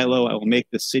like Shiloh. I will make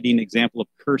this city an example of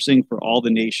cursing for all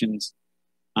the nations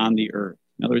on the earth.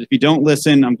 In other words, if you don't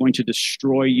listen, I'm going to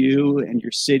destroy you and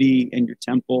your city and your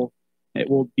temple. It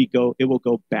will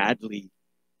go badly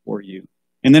for you.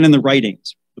 And then in the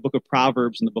writings, the book of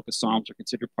Proverbs and the book of Psalms are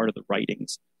considered part of the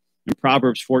writings. In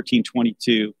Proverbs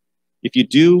 14:22,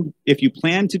 if you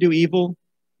plan to do evil,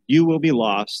 you will be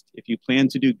lost. If you plan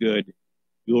to do good,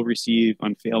 you will receive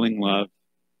unfailing love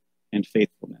and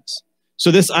faithfulness.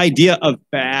 So this idea of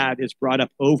bad is brought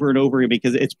up over and over again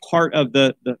because it's part of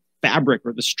the fabric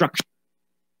or the structure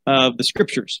of the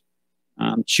Scriptures,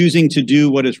 choosing to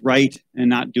do what is right and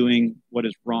not doing what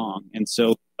is wrong. And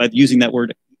so by using that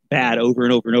word bad over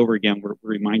and over and over again, we're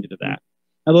reminded of that.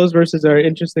 Now, those verses are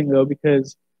interesting, though,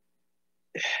 because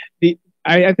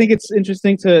I think it's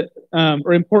interesting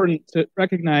or important to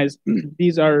recognize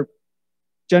these are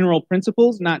general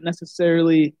principles, not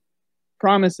necessarily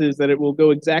promises that it will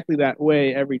go exactly that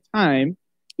way every time.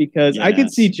 Because yes. I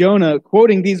could see Jonah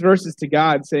quoting these verses to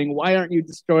God saying, why aren't you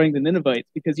destroying the Ninevites?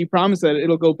 Because you promised that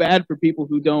it'll go bad for people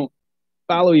who don't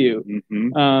follow you.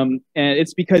 Mm-hmm. And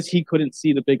it's because he couldn't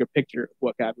see the bigger picture of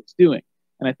what God was doing.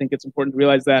 And I think it's important to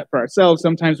realize that for ourselves.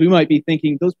 Sometimes we might be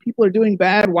thinking, those people are doing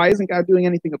bad. Why isn't God doing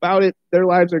anything about it? Their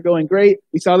lives are going great.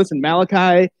 We saw this in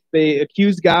Malachi. They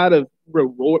accused God of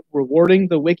rewarding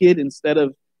the wicked instead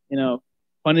of,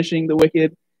 punishing the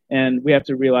wicked. And we have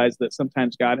to realize that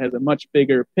sometimes God has a much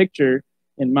bigger picture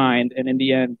in mind. And in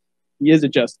the end, he is a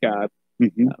just God.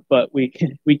 Mm-hmm. But we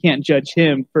can't judge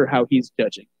him for how he's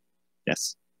judging.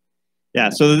 Yes. Yeah.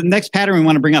 So the next pattern we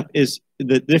want to bring up is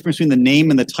the difference between the name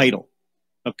and the title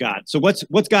of God. So what's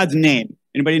God's name?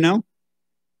 Anybody know?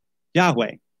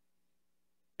 Yahweh.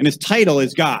 And his title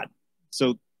is God.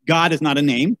 So God is not a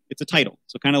name. It's a title.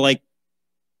 So kind of like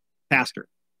pastor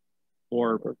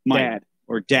or Mike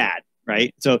or dad.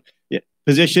 Right. So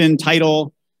position,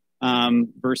 title,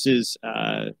 versus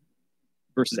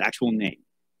actual name.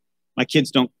 My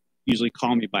kids don't usually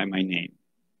call me by my name.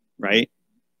 Right.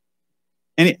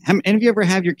 And any of you ever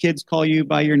have your kids call you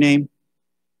by your name?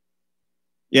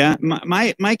 Yeah.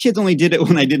 My kids only did it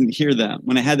when I didn't hear them,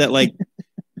 when I had that, like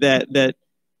that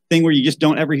thing where you just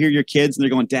don't ever hear your kids and they're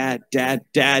going, dad, dad,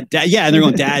 dad, dad. Yeah, and they're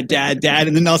going, dad, dad, dad.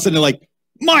 And then all of a sudden they're like,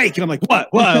 Mike. And I'm like, what?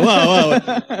 Whoa, whoa,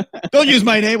 whoa. Don't use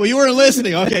my name. Well, you weren't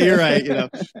listening. Okay, you're right. You know,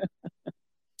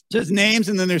 just names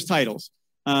and then there's titles.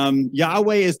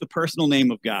 Yahweh is the personal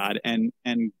name of God, and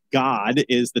God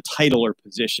is the title or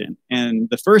position. And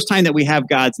the first time that we have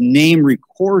God's name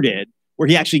recorded, where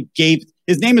he actually gave,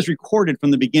 his name is recorded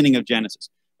from the beginning of Genesis.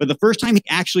 But the first time he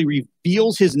actually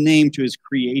reveals his name to his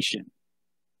creation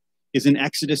is in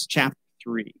Exodus chapter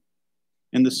 3.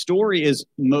 And the story is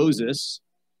Moses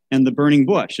and the burning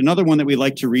bush, another one that we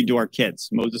like to read to our kids,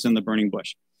 Moses and the burning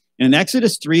bush. And in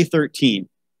Exodus 3:13,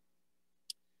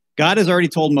 God has already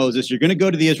told Moses, you're going to go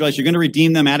to the Israelites, you're going to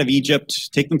redeem them out of Egypt,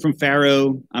 take them from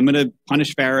Pharaoh. I'm going to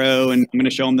punish Pharaoh, and I'm going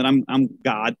to show him that I'm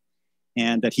God,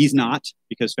 and that he's not,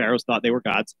 because Pharaohs thought they were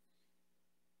gods.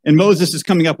 And Moses is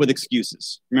coming up with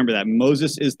excuses. Remember that.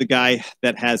 Moses is the guy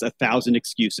that has 1,000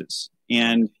 excuses.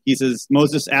 And he says,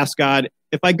 Moses asked God,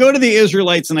 if I go to the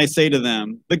Israelites and I say to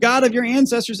them, the God of your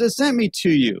ancestors has sent me to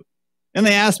you. And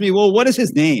they ask me, well, what is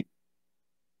his name?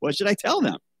 What should I tell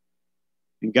them?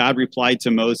 And God replied to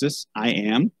Moses, I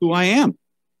am who I am.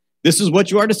 This is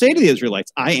what you are to say to the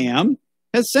Israelites. I am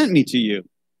has sent me to you.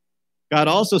 God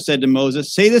also said to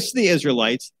Moses, say this to the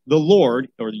Israelites, the Lord,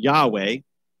 or Yahweh,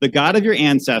 the God of your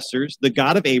ancestors, the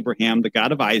God of Abraham, the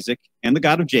God of Isaac, and the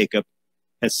God of Jacob,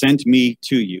 has sent me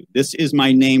to you. This is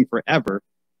my name forever.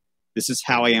 This is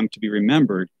how I am to be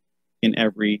remembered in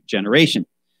every generation.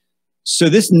 So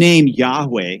this name,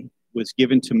 Yahweh, was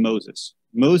given to Moses.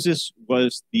 Moses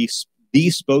was the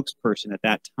spokesperson at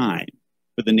that time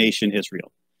for the nation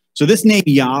Israel. So this name,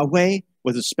 Yahweh,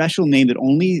 was a special name that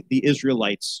only the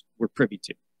Israelites were privy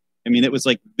to. I mean, it was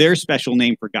like their special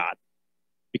name for God,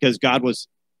 because God was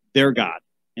their God,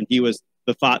 and he was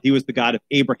the God of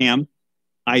Abraham,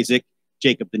 Isaac,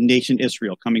 Jacob, the nation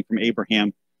Israel, coming from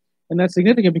Abraham. And that's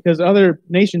significant because other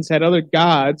nations had other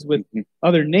gods with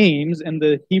other names, and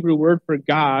the Hebrew word for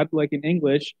God, like in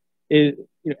English, is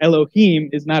Elohim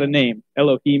is not a name.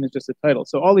 Elohim is just a title.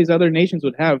 So all these other nations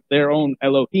would have their own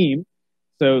Elohim.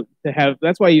 So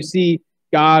that's why you see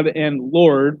God and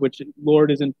Lord, which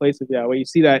Lord is in place of Yahweh. You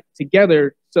see that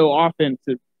together so often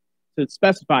to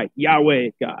specify Yahweh,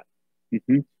 God.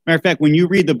 Matter of fact, when you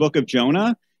read the book of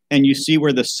Jonah and you see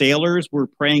where the sailors were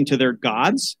praying to their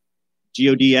gods,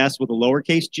 G-O-D-S with a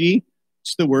lowercase g,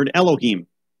 it's the word Elohim.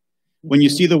 When you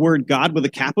see the word God with a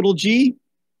capital G,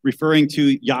 referring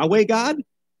to Yahweh God,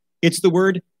 it's the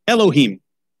word Elohim.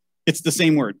 It's the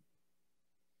same word.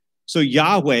 So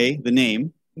Yahweh, the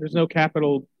name. There's no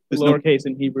capital lowercase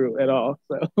in Hebrew at all.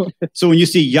 So when you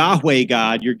see Yahweh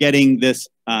God, you're getting this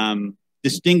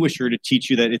distinguisher to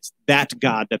teach you that it's that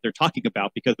God that they're talking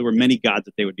about, because there were many gods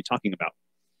that they would be talking about.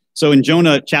 So in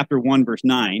Jonah chapter 1, verse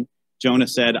 9, Jonah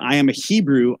said, I am a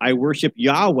Hebrew. I worship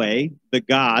Yahweh, the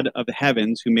God of the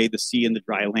heavens, who made the sea and the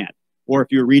dry land. Or if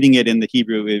you're reading it in the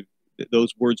Hebrew,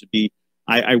 those words would be,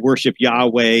 I worship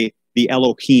Yahweh, the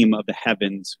Elohim of the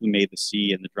heavens, who made the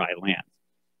sea and the dry land.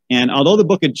 And although the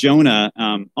book of Jonah,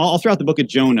 all throughout the book of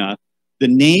Jonah, the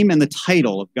name and the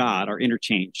title of God are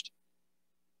interchanged.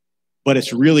 But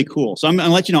it's really cool. So I'm going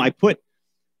to let you know, I put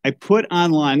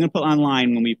online, I'm going to put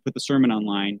online when we put the sermon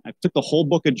online, I took the whole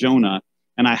book of Jonah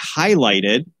and I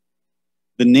highlighted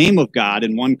the name of God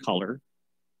in one color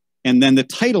and then the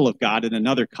title of God in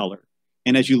another color.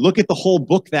 And as you look at the whole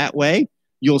book that way,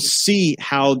 you'll see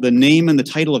how the name and the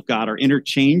title of God are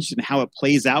interchanged and how it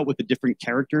plays out with the different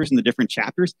characters and the different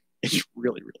chapters. It's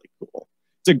really, really cool.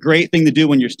 It's a great thing to do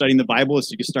when you're studying the Bible, is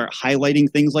you can start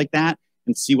highlighting things like that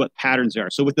and see what patterns there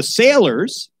are. So with the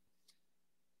sailors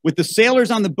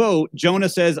on the boat, Jonah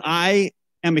says, I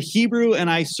am a Hebrew and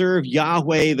I serve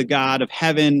Yahweh, the God of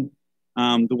heaven,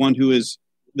 the one who is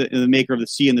the maker of the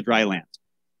sea and the dry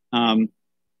land.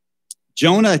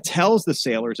 Jonah tells the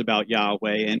sailors about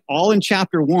Yahweh, and all in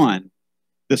chapter 1,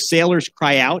 the sailors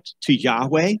cry out to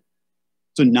Yahweh.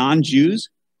 So non-Jews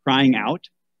crying out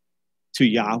to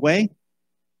Yahweh,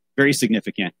 very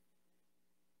significant.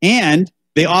 And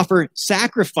they offer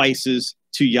sacrifices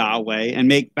to Yahweh and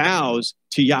make vows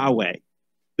to Yahweh.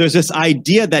 There's this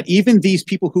idea that even these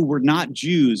people who were not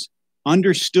Jews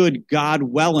understood God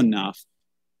well enough,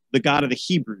 the God of the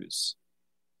Hebrews,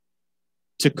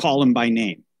 to call him by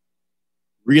name.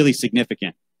 Really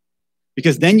significant.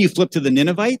 Because then you flip to the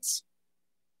Ninevites,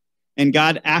 and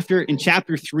God, in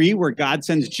chapter 3, where God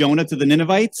sends Jonah to the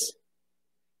Ninevites,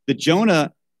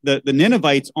 the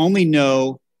Ninevites only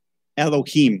know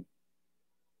Elohim.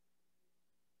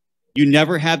 You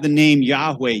never have the name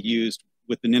Yahweh used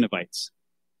with the Ninevites.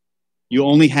 You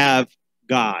only have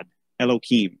God,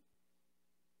 Elohim,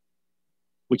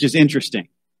 which is interesting.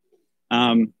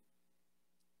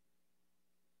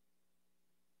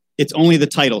 it's only the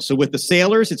title. So with the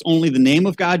sailors, it's only the name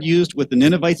of God used. With the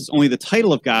Ninevites, it's only the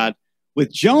title of God.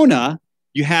 With Jonah,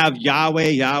 you have Yahweh,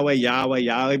 Yahweh, Yahweh,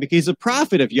 Yahweh, because he's a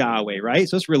prophet of Yahweh, right?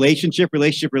 So it's relationship,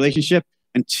 relationship, relationship,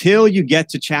 until you get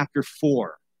to chapter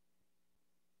 4,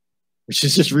 which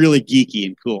is just really geeky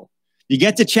and cool. You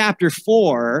get to chapter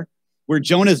 4, where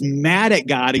Jonah's mad at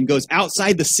God and goes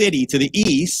outside the city to the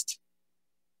east,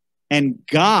 and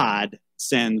God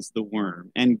sends the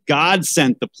worm, and God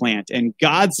sent the plant, and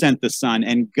God sent the sun,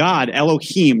 and God,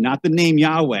 Elohim, not the name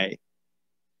Yahweh.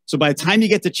 So by the time you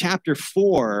get to chapter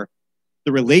 4,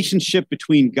 the relationship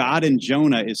between God and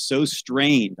Jonah is so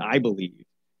strained, I believe,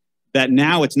 that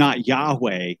now it's not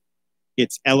Yahweh,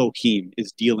 it's Elohim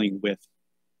is dealing with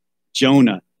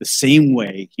Jonah the same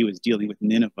way he was dealing with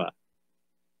Nineveh.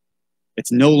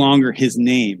 It's no longer his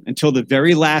name until the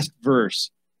very last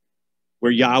verse,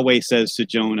 where Yahweh says to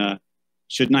Jonah,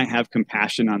 shouldn't I have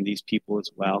compassion on these people as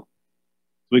well?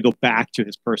 So we go back to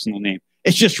his personal name.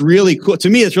 It's just really cool. To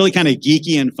me, it's really kind of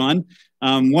geeky and fun.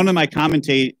 One of my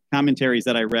commentaries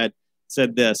that I read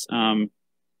said this. The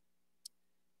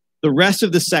rest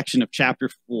of the section of chapter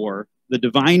 4, the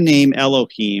divine name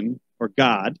Elohim, or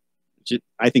God, which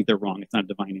I think they're wrong. It's not a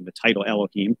divine name, the title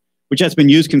Elohim, which has been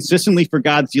used consistently for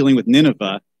God's dealing with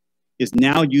Nineveh, is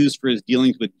now used for his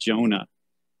dealings with Jonah.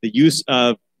 The use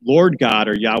of Lord God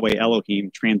or Yahweh Elohim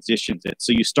transitions it.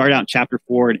 So you start out in chapter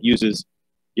 4 and it uses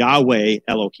Yahweh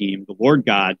Elohim, the Lord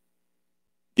God,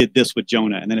 did this with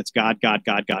Jonah. And then it's God, God,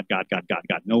 God, God, God, God, God,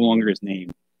 God. No longer his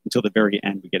name until the very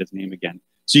end we get his name again.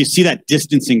 So you see that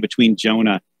distancing between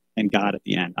Jonah and God at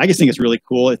the end. I just think it's really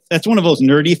cool. That's one of those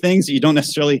nerdy things that you don't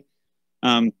necessarily,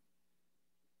 I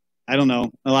don't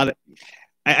know,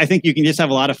 I think you can just have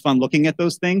a lot of fun looking at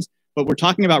those things. But we're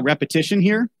talking about repetition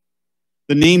here.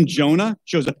 The name Jonah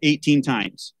shows up 18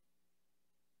 times.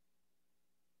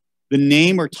 The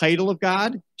name or title of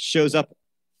God shows up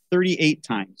 38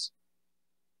 times.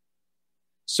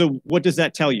 So what does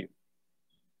that tell you?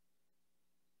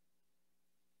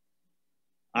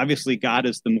 Obviously, God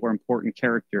is the more important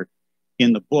character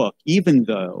in the book, even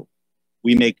though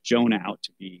we make Jonah out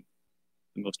to be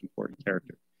the most important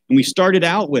character. And we started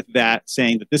out with that,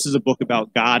 saying that this is a book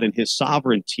about God and his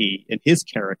sovereignty and his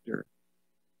character.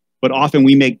 But often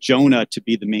we make Jonah to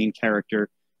be the main character.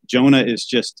 Jonah is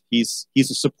just, he's a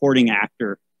supporting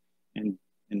actor, and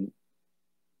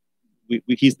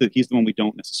he's the one we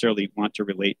don't necessarily want to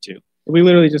relate to. We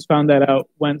literally just found that out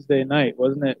Wednesday night,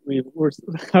 wasn't it? We're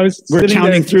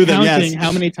counting through them, yes.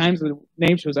 How many times the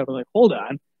name shows up. We're like, hold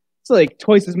on. It's like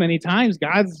twice as many times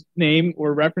God's name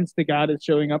or reference to God is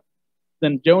showing up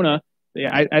than Jonah. Yeah,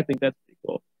 I think that's pretty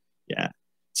cool. Yeah.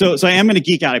 So I am going to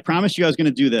geek out. I promised you I was going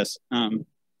to do this. I'm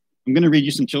going to read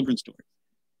you some children's stories.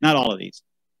 Not all of these.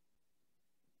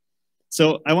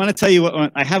 So I want to tell you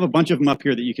what, I have a bunch of them up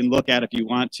here that you can look at if you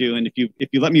want to. And if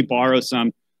you let me borrow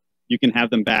some, you can have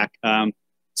them back.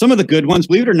 Some of the good ones,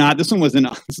 believe it or not, this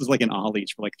is like an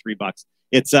Ollie's for like $3.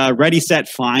 It's Ready, Set,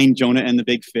 Fine, Jonah and the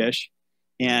Big Fish.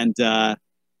 And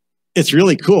it's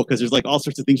really cool because there's like all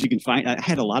sorts of things you can find. I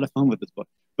had a lot of fun with this book.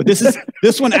 But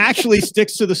this one actually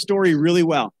sticks to the story really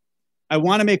well. I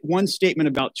want to make one statement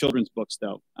about children's books,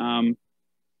 though.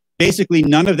 Basically,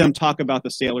 none of them talk about the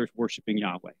sailors worshiping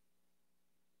Yahweh,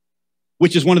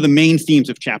 which is one of the main themes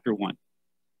of chapter 1.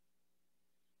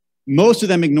 Most of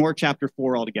them ignore chapter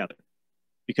 4 altogether,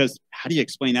 because how do you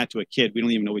explain that to a kid? We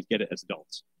don't even always get it as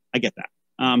adults. I get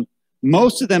that.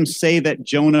 Most of them say that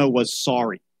Jonah was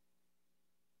sorry.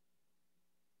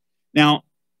 Now,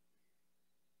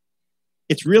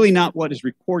 it's really not what is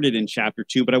recorded in chapter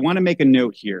 2, but I want to make a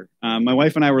note here. My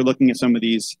wife and I were looking at some of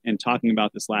these and talking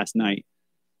about this last night.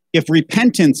 If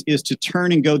repentance is to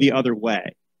turn and go the other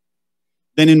way,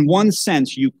 then in one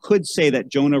sense, you could say that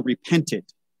Jonah repented,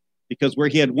 because where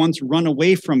he had once run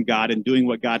away from God and doing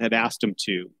what God had asked him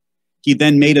to, he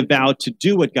then made a vow to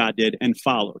do what God did and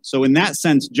followed. So in that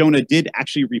sense, Jonah did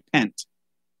actually repent.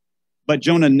 But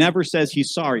Jonah never says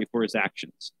he's sorry for his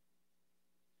actions.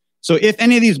 So if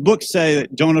any of these books say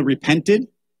that Jonah repented,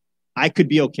 I could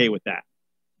be okay with that.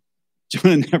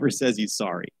 Jonah never says he's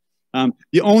sorry.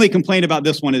 The only complaint about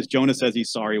this one is Jonah says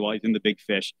he's sorry while he's in the big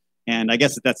fish. And I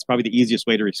guess that's probably the easiest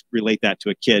way to relate that to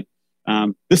a kid.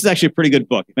 This is actually a pretty good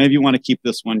book. If any of you want to keep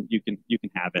this one, you can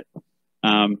have it.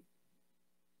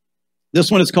 This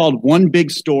one is called One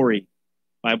Big Story,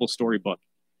 Bible Storybook.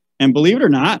 And believe it or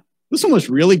not, this one was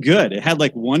really good. It had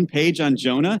like one page on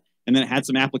Jonah, and then it had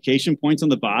some application points on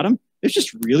the bottom. It's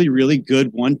just really, really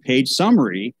good one-page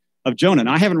summary of Jonah.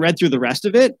 Now, I haven't read through the rest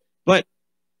of it, but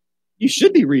you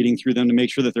should be reading through them to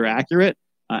make sure that they're accurate.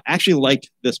 I actually liked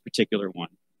this particular one.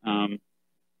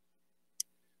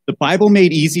 The Bible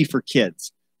Made Easy for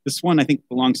Kids. This one, I think,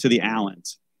 belongs to the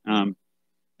Allens. And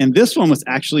this one was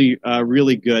actually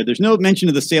really good. There's no mention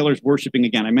of the sailors worshiping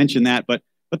again. I mentioned that, but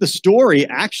the story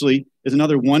actually is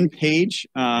another one-page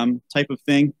type of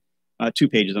thing. 2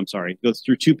 pages, I'm sorry. It goes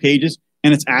through 2 pages,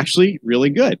 and it's actually really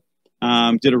good.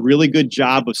 Did a really good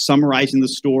job of summarizing the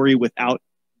story without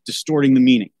distorting the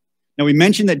meaning. Now, we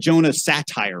mentioned that Jonah's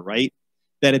satire, right?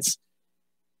 That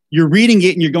you're reading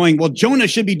it and you're going, well, Jonah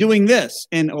should be doing this.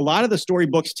 And a lot of the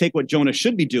storybooks take what Jonah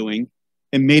should be doing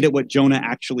and made it what Jonah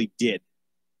actually did,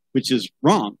 which is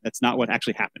wrong. That's not what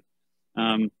actually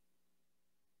happened.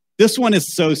 This one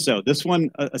is so-so. This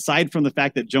one, aside from the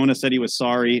fact that Jonah said he was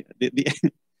sorry,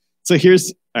 so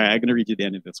here's, all right, I'm going to read you the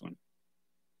end of this one.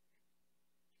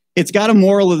 It's got a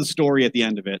moral of the story at the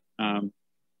end of it.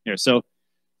 Here,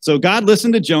 so God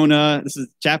listened to Jonah. This is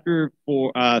chapter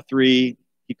 3.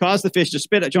 He caused the fish to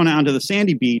spit at Jonah onto the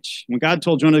sandy beach. When God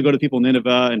told Jonah to go to the people of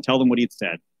Nineveh and tell them what he'd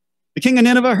said, the king of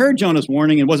Nineveh heard Jonah's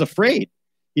warning and was afraid.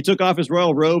 He took off his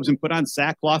royal robes and put on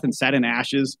sackcloth and sat in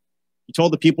ashes. He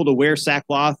told the people to wear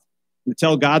sackcloth and to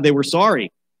tell God they were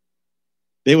sorry.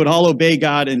 They would all obey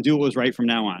God and do what was right from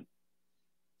now on.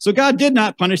 So God did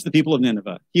not punish the people of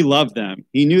Nineveh. He loved them.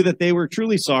 He knew that they were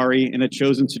truly sorry and had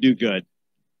chosen to do good.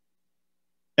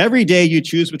 Every day you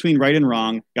choose between right and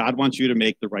wrong, God wants you to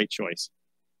make the right choice.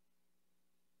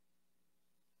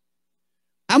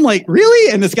 I'm like,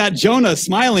 really? And it's got Jonah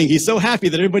smiling. He's so happy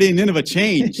that everybody in Nineveh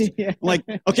changed. Yeah. I'm like,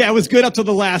 okay, I was good up to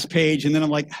the last page. And then I'm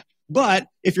like, but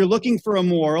if you're looking for a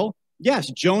moral, yes,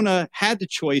 Jonah had the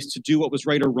choice to do what was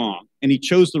right or wrong. And he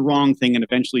chose the wrong thing and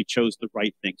eventually chose the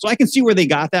right thing. So I can see where they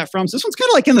got that from. So this one's kind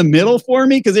of like in the middle for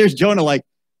me, because there's Jonah like,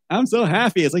 I'm so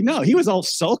happy. It's like, no, he was all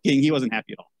sulking. He wasn't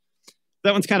happy at all.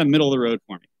 That one's kind of middle of the road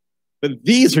for me. But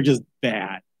these are just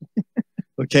bad.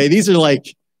 Okay, these are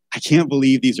like, I can't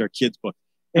believe these are kids' books.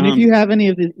 And if you have any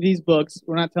of these books,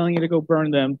 we're not telling you to go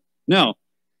burn them. No.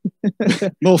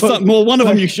 Well, one of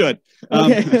them you should.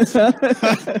 Okay.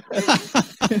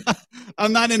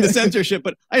 I'm not into censorship,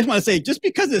 but I just want to say, just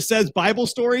because it says Bible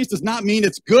stories does not mean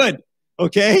it's good.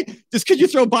 Okay, just because you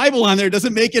throw Bible on there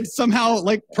doesn't make it somehow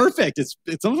like perfect.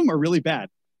 Some of them are really bad.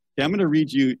 Okay, I'm going to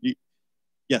read you.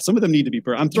 Yeah, some of them need to be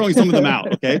burned. I'm throwing some of them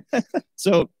out. Okay,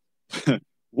 so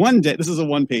one day, this is a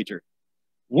one-pager.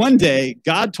 One day,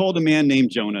 God told a man named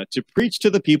Jonah to preach to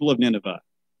the people of Nineveh.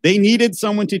 They needed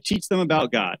someone to teach them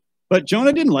about God. But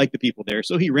Jonah didn't like the people there,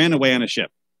 so he ran away on a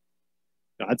ship.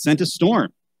 God sent a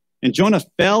storm, and Jonah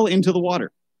fell into the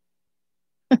water.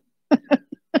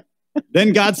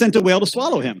 Then God sent a whale to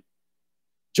swallow him.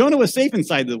 Jonah was safe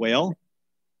inside the whale,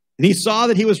 and he saw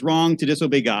that he was wrong to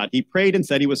disobey God. He prayed and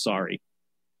said he was sorry.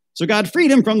 So God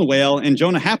freed him from the whale, and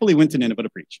Jonah happily went to Nineveh to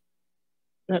preach.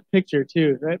 That picture,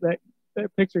 too, right?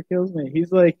 That picture kills me.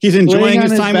 He's enjoying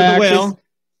his time with the whale.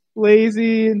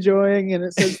 Lazy, enjoying, and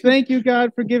it says, thank you,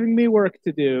 God, for giving me work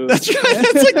to do. That's right.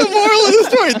 That's like the moral of the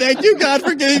story. Thank you, God,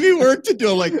 for giving me work to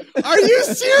do. I'm like, are you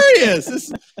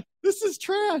serious? This is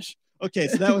trash. Okay,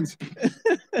 so that one's...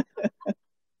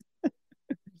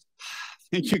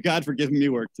 Thank you, God, for giving me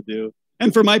work to do.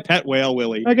 And for my pet whale,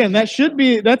 Willie. Again, that's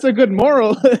a good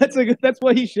moral. That's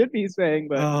what he should be saying,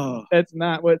 but that's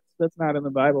not in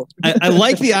the Bible. I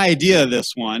like the idea of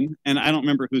this one, and I don't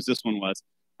remember whose this one was.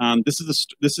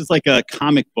 This is like a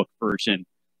comic book version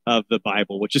of the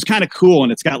Bible, which is kind of cool,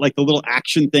 and it's got like the little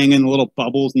action thing and the little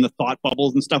bubbles and the thought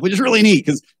bubbles and stuff, which is really neat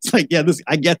because it's like, yeah,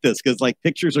 I get this because like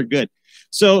pictures are good.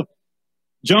 So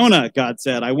Jonah, God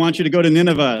said, I want you to go to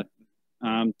Nineveh.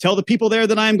 Tell the people there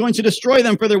that I am going to destroy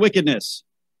them for their wickedness.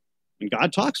 When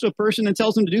God talks to a person and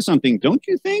tells them to do something, don't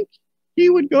you think he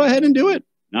would go ahead and do it?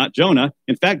 Not Jonah.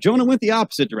 In fact, Jonah went the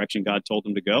opposite direction God told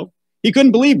him to go. He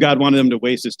couldn't believe God wanted him to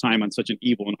waste his time on such an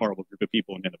evil and horrible group of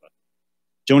people in Nineveh.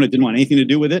 Jonah didn't want anything to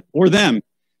do with it or them.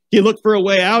 He looked for a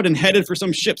way out and headed for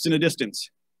some ships in a distance.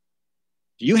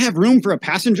 Do you have room for a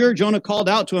passenger? Jonah called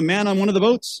out to a man on one of the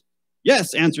boats.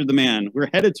 Yes, answered the man. We're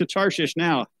headed to Tarshish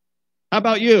now. How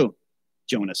about you?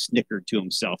 Jonah snickered to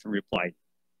himself and replied,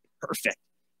 perfect.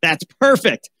 That's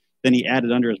perfect. Then he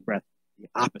added under his breath, the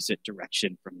opposite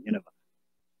direction from Nineveh.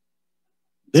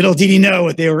 Little did he know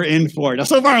what they were in for. Now,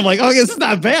 so far, I'm like, okay, this is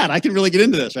not bad. I can really get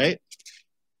into this, right?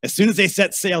 As soon as they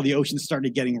set sail, the ocean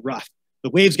started getting rough. The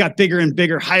waves got bigger and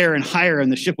bigger, higher and higher, and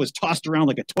the ship was tossed around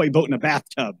like a toy boat in a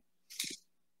bathtub.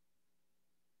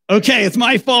 Okay, it's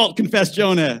my fault, confessed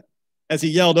Jonah as he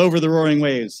yelled over the roaring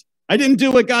waves. I didn't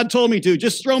do what God told me to.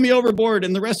 Just throw me overboard,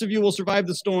 and the rest of you will survive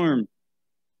the storm.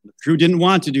 The crew didn't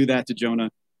want to do that to Jonah,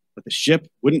 but the ship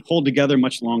wouldn't hold together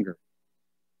much longer.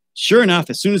 Sure enough,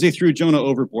 as soon as they threw Jonah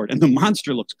overboard, and the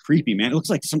monster looks creepy, man. It looks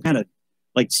like some kind of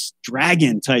like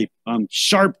dragon type,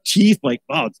 sharp teeth, like,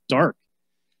 oh, it's dark.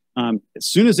 As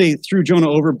soon as they threw Jonah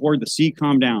overboard, the sea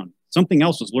calmed down. Something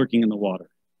else was lurking in the water.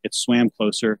 It swam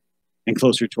closer and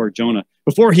closer toward Jonah.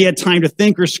 Before he had time to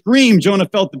think or scream, Jonah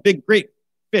felt the big, great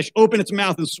fish open its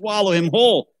mouth and swallow him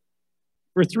whole.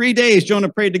 For 3 days, Jonah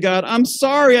prayed to God, I'm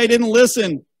sorry I didn't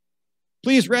listen.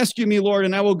 Please rescue me, Lord,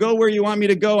 and I will go where you want me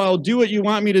to go. I'll do what you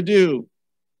want me to do.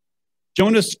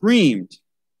 Jonah screamed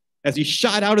as he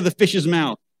shot out of the fish's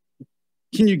mouth.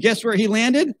 Can you guess where he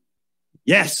landed?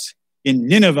 Yes, in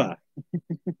Nineveh.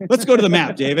 Let's go to the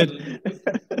map, David.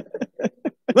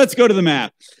 Let's go to the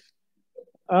map.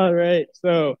 All right.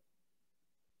 So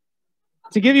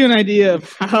to give you an idea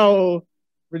of how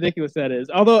ridiculous that is,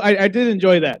 although I did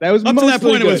enjoy that. That was up to that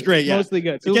point. Good. It was great. Yeah, mostly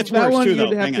good. So it gets worse too,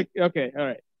 though. Okay. All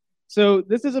right. So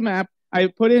this is a map. I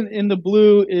put in the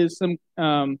blue is some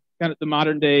kind of the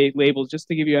modern day labels just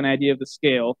to give you an idea of the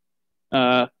scale.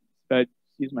 I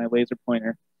use my laser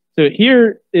pointer. So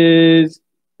here is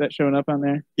that showing up on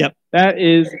there? Yep. That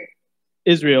is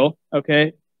Israel.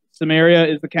 Okay. Samaria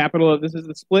is the capital of this is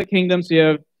the split kingdom. So you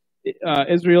have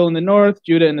Israel in the north,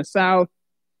 Judah in the south.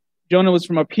 Jonah was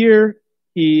from up here.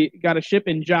 He got a ship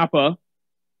in Joppa,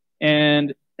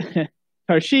 and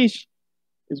Tarshish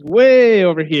is way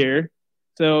over here.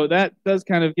 So that does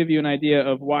kind of give you an idea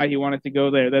of why he wanted to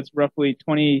go there. That's roughly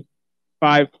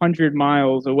 2,500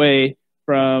 miles away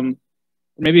from,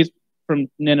 maybe it's from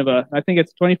Nineveh. I think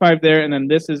it's 25 there, and then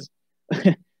this is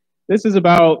this is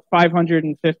about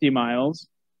 550 miles.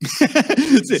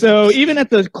 So even at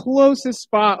the closest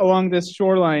spot along this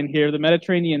shoreline here, the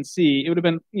Mediterranean Sea, it would have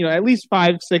been at least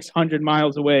 500-600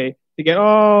 miles away to get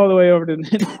all the way over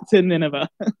to Nineveh.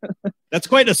 That's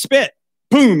quite a spit.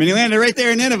 Boom, and he landed right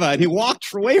there in Nineveh, and he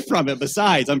walked away from it.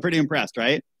 Besides, I'm pretty impressed,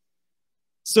 right?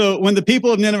 So when the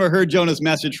people of Nineveh heard Jonah's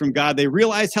message from God, they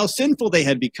realized how sinful they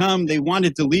had become. They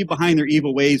wanted to leave behind their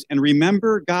evil ways and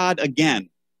remember God again.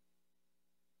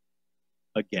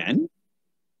 Again?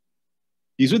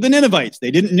 These are the Ninevites. They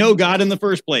didn't know God in the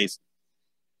first place.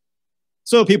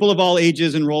 So people of all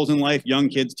ages and roles in life, young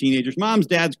kids, teenagers, moms,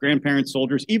 dads, grandparents,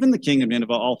 soldiers, even the king of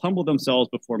Nineveh, all humbled themselves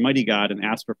before mighty God and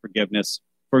asked for forgiveness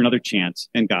for another chance,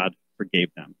 and God forgave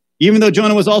them. Even though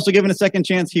Jonah was also given a second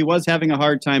chance, he was having a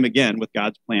hard time again with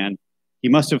God's plan. He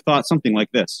must have thought something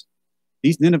like this.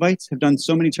 These Ninevites have done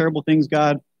so many terrible things,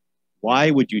 God.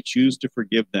 Why would you choose to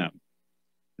forgive them?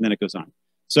 And then it goes on.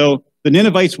 So the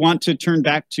Ninevites want to turn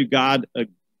back to God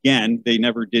again. They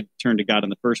never did turn to God in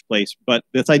the first place. But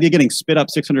this idea of getting spit up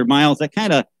 600 miles, that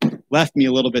kind of left me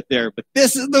a little bit there. But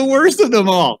this is the worst of them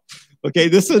all. Okay,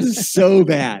 this is so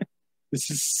bad. This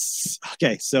is,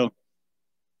 okay, so,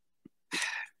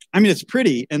 I mean, it's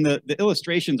pretty, and the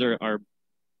illustrations are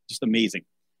just amazing.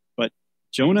 But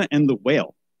Jonah and the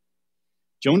whale.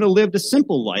 Jonah lived a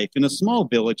simple life in a small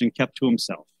village and kept to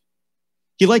himself.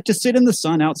 He liked to sit in the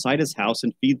sun outside his house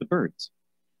and feed the birds.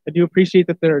 I do appreciate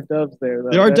that there are doves there, though.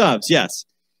 There are doves, yes.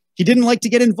 He didn't like to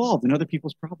get involved in other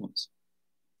people's problems.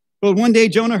 But one day,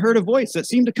 Jonah heard a voice that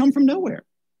seemed to come from nowhere.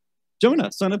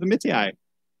 Jonah, son of Amittai,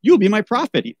 you will be my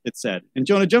prophet, it said. And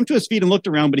Jonah jumped to his feet and looked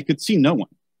around, but he could see no one.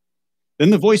 Then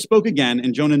the voice spoke again,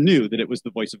 and Jonah knew that it was the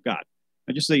voice of God.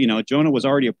 I just say, Jonah was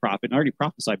already a prophet and already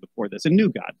prophesied before this and knew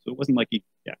God. So it wasn't like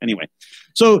anyway.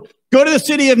 So go to the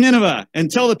city of Nineveh and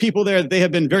tell the people there that they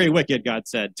have been very wicked, God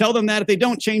said. Tell them that if they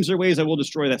don't change their ways, I will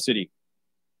destroy that city.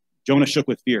 Jonah shook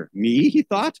with fear. Me, he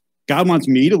thought? God wants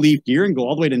me to leave here and go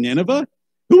all the way to Nineveh?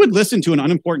 Who would listen to an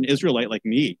unimportant Israelite like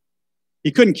me?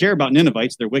 He couldn't care about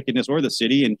Ninevites, their wickedness, or the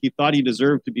city, and he thought they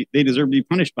deserved to be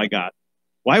punished by God.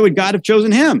 Why would God have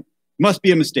chosen him? Must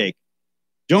be a mistake.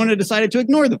 Jonah decided to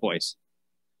ignore the voice.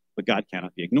 But God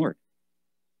cannot be ignored.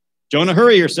 Jonah,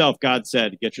 hurry yourself, God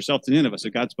said. Get yourself to Nineveh. So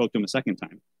God spoke to him a second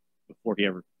time before he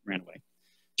ever ran away.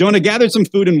 Jonah gathered some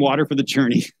food and water for the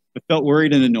journey, but felt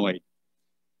worried and annoyed.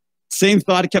 Same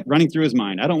thought kept running through his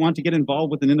mind. I don't want to get involved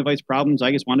with the Ninevites' problems.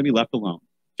 I just want to be left alone.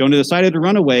 Jonah decided to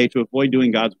run away to avoid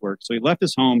doing God's work. So he left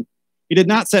his home. He did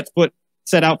not set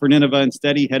out for Nineveh.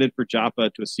 Instead, he headed for Joppa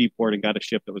to a seaport and got a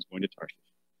ship that was going to Tarshish.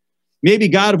 Maybe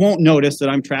God won't notice that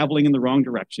I'm traveling in the wrong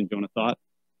direction, Jonah thought.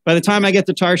 By the time I get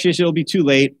to Tarshish, it'll be too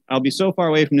late. I'll be so far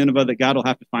away from Nineveh that God will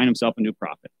have to find himself a new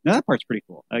prophet. Now, that part's pretty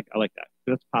cool. I like that.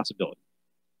 That's a possibility.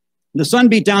 The sun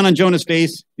beat down on Jonah's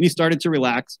face, and he started to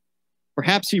relax.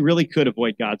 Perhaps he really could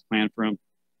avoid God's plan for him.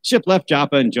 The ship left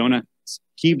Joppa, and Jonah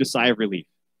heaved a sigh of relief.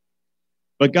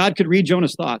 But God could read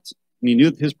Jonah's thoughts, and he knew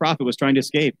that his prophet was trying to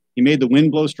escape. He made the wind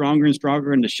blow stronger and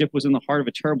stronger, and the ship was in the heart of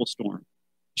a terrible storm.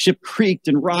 The ship creaked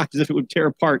and rocked as if it would tear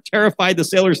apart. Terrified, the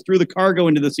sailors threw the cargo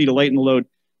into the sea to lighten the load,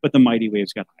 but the mighty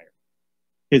waves got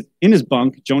higher. In his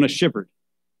bunk, Jonah shivered,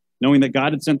 knowing that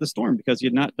God had sent the storm because he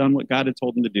had not done what God had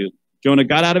told him to do. Jonah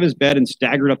got out of his bed and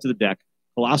staggered up to the deck.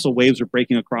 Colossal waves were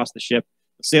breaking across the ship.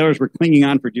 The sailors were clinging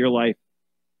on for dear life.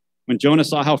 When Jonah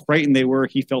saw how frightened they were,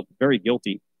 he felt very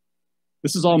guilty.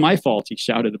 "This is all my fault," he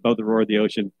shouted above the roar of the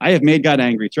ocean. "I have made God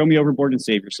angry. Throw me overboard and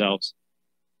save yourselves."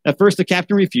 At first, the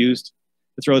captain refused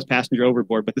to throw his passenger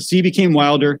overboard, but the sea became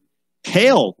wilder.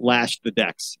 Hail lashed the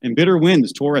decks, and bitter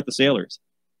winds tore at the sailors.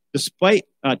 Despite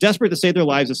desperate to save their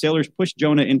lives, the sailors pushed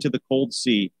Jonah into the cold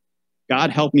sea.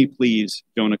 "God help me, please,"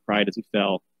 Jonah cried as he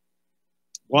fell.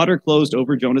 Water closed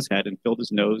over Jonah's head and filled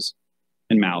his nose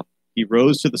and mouth. He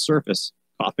rose to the surface,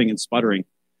 coughing and sputtering.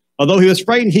 Although he was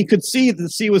frightened, he could see that the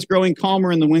sea was growing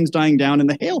calmer and the winds dying down and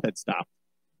the hail had stopped.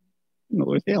 No,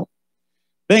 there was hail.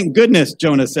 "Thank goodness,"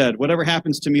 Jonah said. "Whatever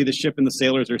happens to me, the ship and the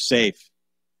sailors are safe."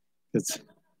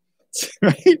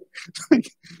 Right?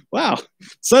 Wow.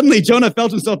 Suddenly, Jonah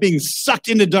felt himself being sucked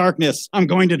into darkness. "I'm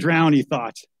going to drown," he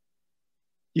thought.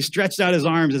 He stretched out his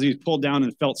arms as he was pulled down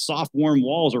and felt soft, warm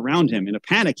walls around him. In a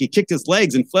panic, he kicked his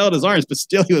legs and flailed his arms, but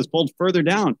still he was pulled further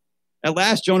down. At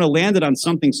last, Jonah landed on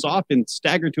something soft and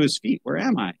staggered to his feet. "Where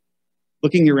am I?"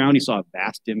 Looking around, he saw a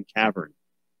vast, dim cavern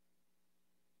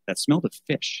that smelled of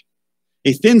fish.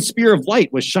 A thin spear of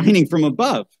light was shining from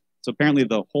above. So apparently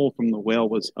the hole from the whale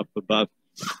was up above.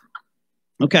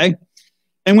 Okay.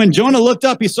 And when Jonah looked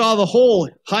up, he saw the hole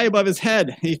high above his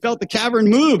head. He felt the cavern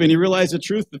move, and he realized the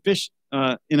truth. The fish,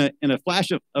 in a flash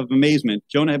of amazement,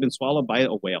 Jonah had been swallowed by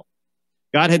a whale.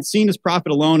 God had seen his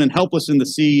prophet alone and helpless in the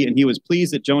sea, and he was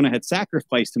pleased that Jonah had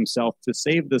sacrificed himself to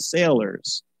save the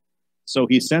sailors. So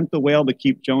he sent the whale to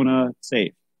keep Jonah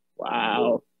safe.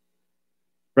 Wow.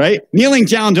 Right? Kneeling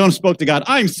down, Jonah spoke to God.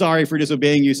 "I'm sorry for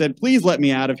disobeying you." He said, "Please let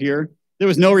me out of here." There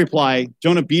was no reply.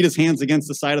 Jonah beat his hands against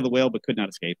the side of the whale, but could not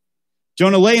escape.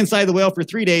 Jonah lay inside the whale for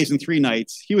 3 days and 3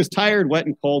 nights. He was tired, wet,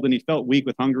 and cold, and he felt weak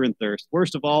with hunger and thirst.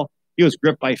 Worst of all, he was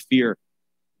gripped by fear.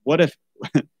 What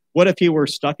if he were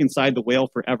stuck inside the whale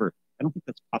forever? I don't think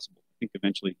that's possible. I think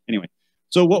eventually. Anyway,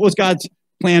 so what was God's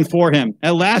plan for him?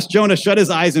 At last, Jonah shut his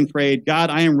eyes and prayed.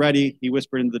 "God, I am ready," he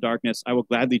whispered into the darkness. "I will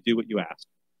gladly do what you ask."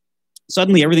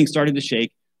 Suddenly, everything started to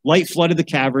shake. Light flooded the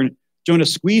cavern. Jonah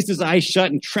squeezed his eyes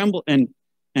shut and trembled and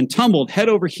tumbled head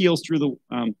over heels through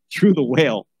the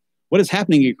whale. "What is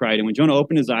happening?" he cried. And when Jonah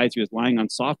opened his eyes, he was lying on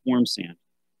soft, warm sand.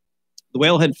 The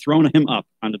whale had thrown him up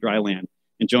onto dry land,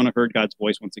 and Jonah heard God's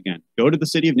voice once again. "Go to the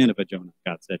city of Nineveh," Jonah,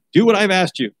 God said. "Do what I've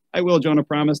asked you." "I will," Jonah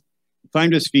promised. He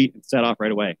climbed to his feet and set off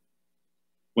right away.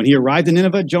 When he arrived in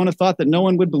Nineveh, Jonah thought that no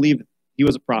one would believe he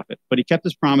was a prophet, but he kept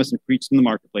his promise and preached in the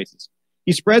marketplaces.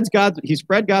 He spread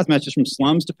God's message from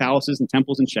slums to palaces and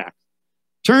temples and shacks.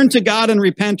 "Turn to God and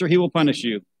repent, or he will punish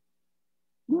you."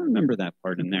 I remember that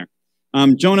part in there.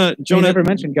 Jonah He never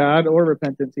mentioned God or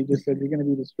repentance. He just said, "You're going to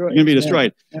be destroyed." You're going to be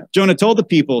destroyed. Yeah. Jonah told the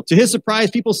people. To his surprise,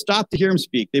 people stopped to hear him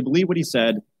speak. They believed what he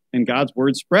said, and God's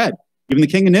word spread. Even the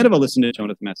king of Nineveh listened to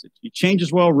Jonah's message. He changed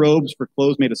his royal robes for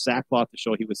clothes made of sackcloth to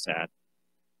show he was sad.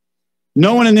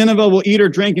 "No one in Nineveh will eat or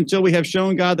drink until we have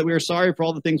shown God that we are sorry for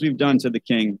all the things we've done," said the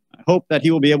king. "I hope that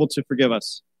he will be able to forgive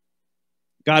us."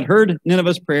 God heard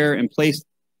Nineveh's prayer and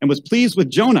was pleased with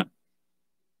Jonah.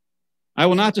 "I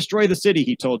will not destroy the city,"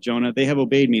 he told Jonah. "They have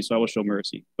obeyed me, so I will show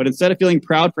mercy." But instead of feeling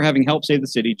proud for having helped save the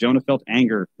city, Jonah felt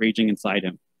anger raging inside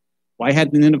him. Why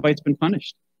had the Ninevites been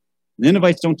punished? "The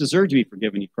Ninevites don't deserve to be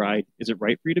forgiven," he cried. "Is it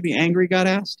right for you to be angry?" God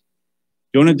asked.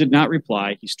 Jonah did not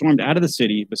reply. He stormed out of the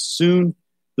city, but soon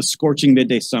the scorching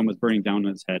midday sun was burning down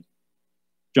on his head.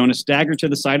 Jonah staggered to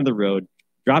the side of the road,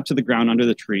 dropped to the ground under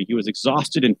the tree. He was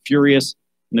exhausted and furious,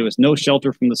 and there was no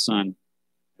shelter from the sun.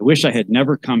 "I wish I had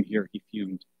never come here," he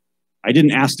fumed. "I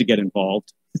didn't ask to get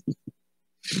involved."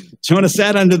 Jonah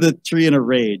sat under the tree in a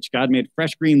rage. God made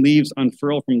fresh green leaves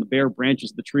unfurl from the bare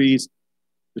branches of the trees.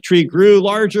 The tree grew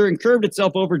larger and curved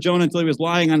itself over Jonah until he was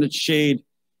lying on its shade,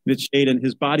 and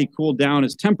his body cooled down.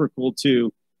 His temper cooled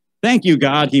too. "Thank you,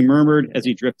 God," he murmured as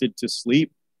he drifted to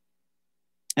sleep.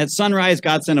 At sunrise,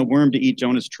 God sent a worm to eat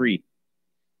Jonah's tree.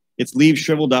 Its leaves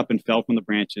shriveled up and fell from the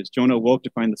branches. Jonah awoke to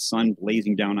find the sun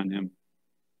blazing down on him.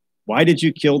 "Why did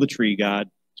you kill the tree, God?"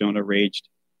 Jonah raged.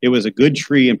 "It was a good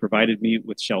tree and provided me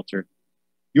with shelter."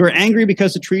 "You are angry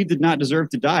because the tree did not deserve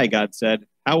to die," God said.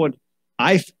 "How would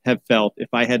I have felt if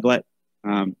I had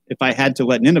to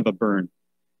let Nineveh burn?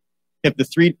 If the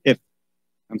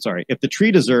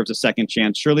tree deserves a second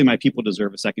chance, surely my people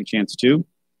deserve a second chance too.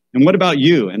 And what about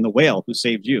you and the whale who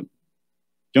saved you?"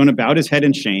 Jonah bowed his head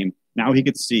in shame. Now he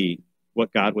could see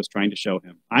what God was trying to show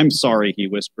him. "I'm sorry," he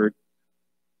whispered.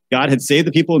 God had saved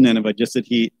the people of Nineveh just as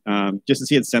he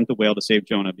had sent the whale to save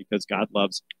Jonah, because God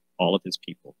loves all of his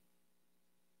people.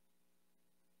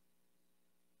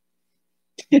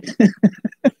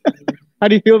 How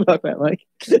do you feel about that, Mike?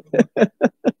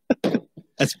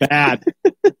 That's bad.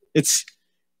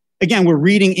 again, we're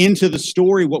reading into the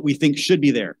story what we think should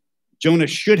be there. Jonah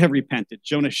should have repented.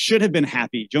 Jonah should have been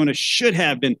happy. Jonah should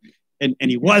have been, and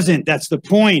he wasn't. That's the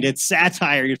point. It's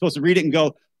satire. You're supposed to read it and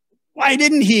go, why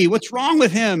didn't he? What's wrong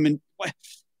with him? And what?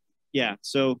 Yeah,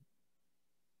 so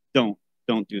don't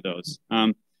do those.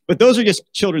 But those are just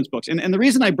children's books. And the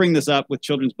reason I bring this up with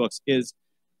children's books is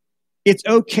it's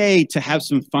okay to have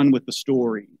some fun with the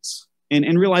stories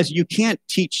and realize you can't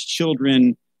teach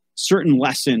children certain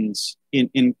lessons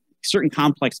in certain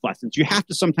complex lessons. You have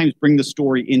to sometimes bring the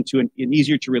story into an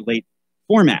easier to relate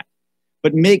format,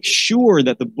 but make sure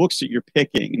that the books that you're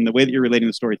picking and the way that you're relating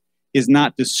the story is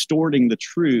not distorting the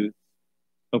truth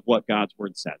of what God's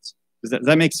word says. Does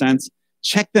that make sense?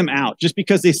 Check them out. Just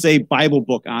because they say Bible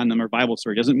book on them or Bible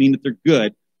story doesn't mean that they're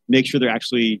good. Make sure they're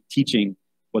actually teaching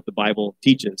what the Bible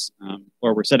teaches,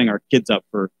 or we're setting our kids up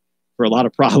for a lot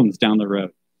of problems down the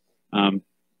road.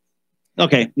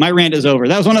 Okay, my rant is over.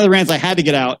 That was one of the rants I had to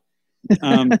get out.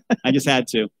 I just had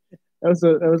to. That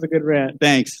was a good rant.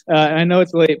 Thanks. I know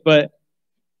it's late, but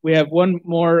we have one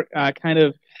more kind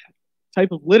of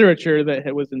type of literature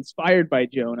that was inspired by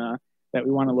Jonah that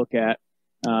we want to look at.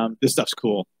 This stuff's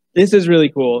cool. This is really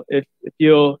cool. If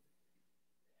you'll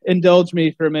indulge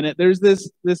me for a minute, there's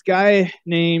this guy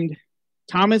named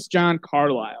Thomas John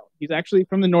Carlyle. He's actually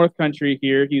from the North Country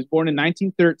here. He was born in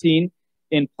 1913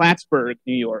 in Plattsburgh,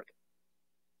 New York.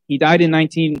 He died in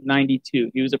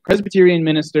 1992. He was a Presbyterian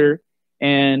minister,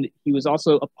 and he was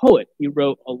also a poet. He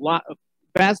wrote a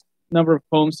vast number of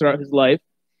poems throughout his life.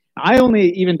 I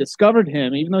only even discovered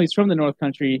him, even though he's from the North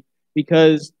Country,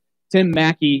 because Tim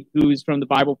Mackey, who's from the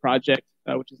Bible Project,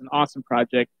 which is an awesome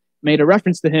project, made a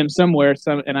reference to him somewhere,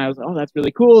 and I was like, oh, that's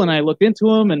really cool. And I looked into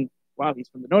him, and wow, he's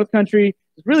from the North Country.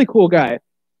 He's a really cool guy.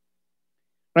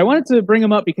 But I wanted to bring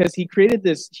him up because he created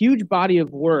this huge body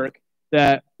of work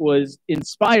that was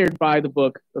inspired by the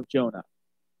book of Jonah.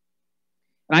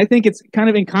 And I think it's kind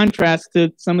of in contrast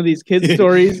to some of these kids'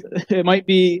 stories. It might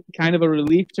be kind of a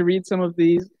relief to read some of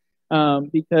these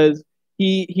because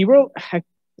he wrote, I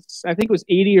think it was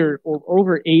 80 or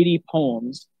over 80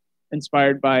 poems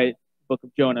inspired by the book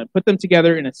of Jonah, put them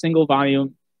together in a single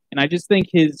volume. And I just think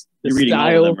You're reading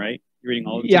style, all of them, right? You're reading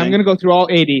all of them? Yeah, I'm going to go through all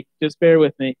 80. Just bear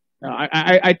with me.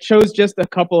 I chose just a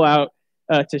couple out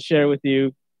to share with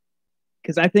you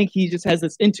because I think he just has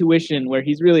this intuition where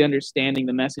he's really understanding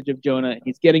the message of Jonah.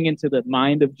 He's getting into the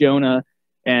mind of Jonah,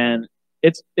 and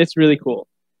it's really cool.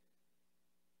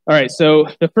 All right, so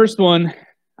the first one,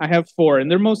 I have 4, and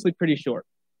they're mostly pretty short.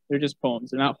 They're just poems.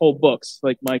 They're not whole books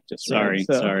like Mike just read.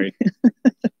 Sorry.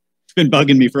 It's been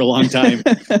bugging me for a long time.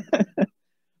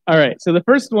 All right, so the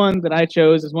first one that I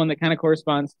chose is one that kind of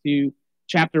corresponds to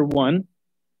chapter 1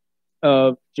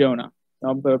 of Jonah.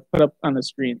 I'm going to put up on the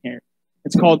screen here.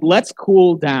 It's called Let's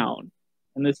Cool Down.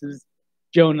 And this is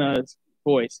Jonah's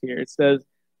voice here. It says,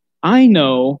 I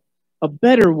know a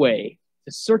better way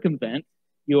to circumvent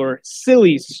your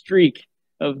silly streak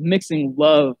of mixing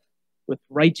love with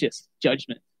righteous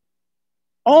judgment.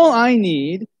 All I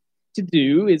need to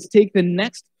do is take the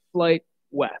next flight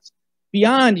west,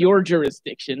 beyond your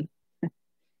jurisdiction.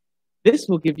 This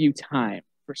will give you time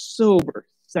for sober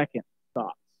second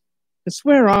thoughts, to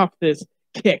swear off this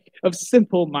kick of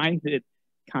simple-minded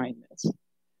kindness.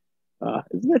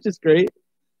 Isn't that just great?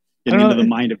 Getting into the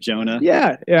mind of Jonah.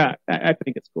 Yeah, I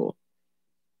think it's cool.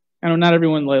 I know not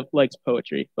everyone likes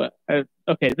poetry, but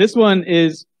okay, this one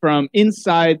is from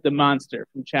Inside the Monster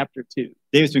from chapter 2.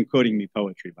 Dave's been quoting me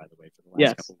poetry, by the way, for the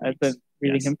last couple of weeks. I've been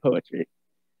reading him poetry.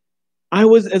 I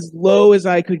was as low as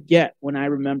I could get when I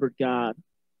remembered God.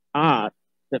 Odd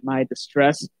that my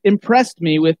distress impressed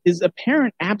me with his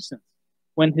apparent absence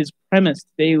when his premised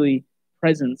daily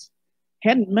presence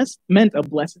hadn't meant a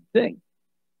blessed thing.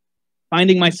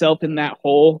 Finding myself in that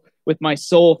hole with my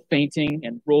soul fainting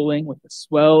and rolling with the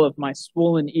swell of my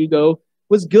swollen ego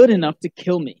was good enough to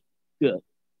kill me. Good.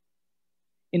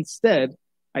 Instead,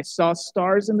 I saw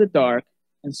stars in the dark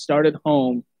and started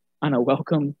home on a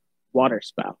welcome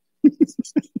waterspout. Is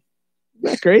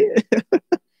that great?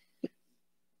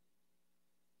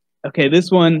 Okay, this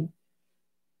one.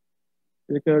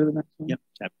 Did it go to the next one? Yep,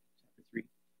 chapter 3.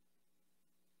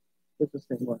 It's the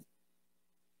same one.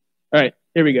 All right,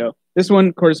 here we go. This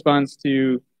one corresponds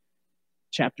to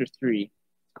chapter 3. It's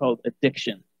called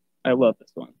Addiction. I love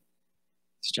this one.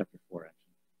 It's chapter 4, actually.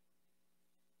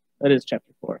 That is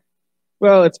chapter 4.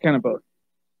 Well, it's kind of both.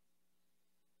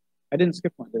 I didn't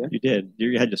skip one, did I? You did.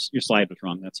 Your slide was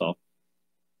wrong, that's all.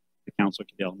 The counselor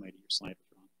to the Almighty, your slide was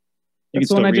wrong. That's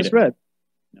the one I just read.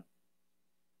 No.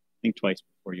 Think twice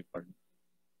before you pardon.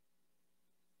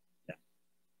 Yeah.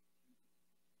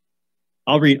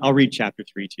 I'll read chapter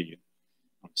 3 to you.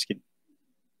 I'm just kidding.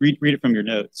 read it from your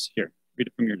notes. Here, read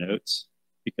it from your notes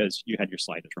because you had your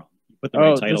slide wrong. You put the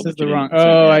right title. This is the wrong.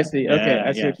 Oh, I see. Okay,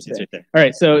 I see what you're saying. Right, all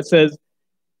right, so it says,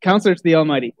 Counselor to the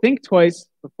Almighty, think twice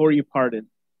before you pardon.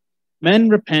 Men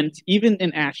repent even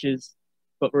in ashes,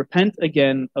 but repent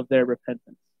again of their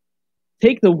repentance.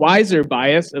 Take the wiser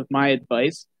bias of my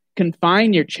advice.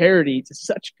 Confine your charity to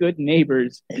such good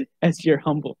neighbors as your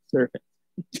humble servant.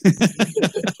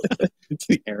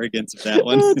 The arrogance of that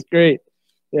one. That's great.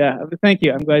 Yeah, thank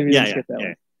you. I'm glad we didn't skip that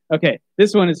one. Okay,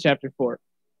 this one is chapter 4.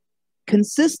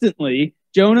 Consistently,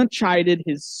 Jonah chided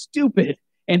his stupid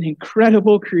and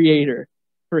incredible creator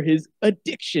for his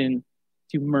addiction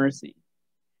to mercy,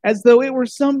 as though it were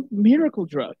some miracle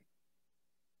drug.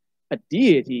 A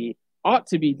deity ought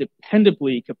to be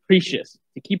dependably capricious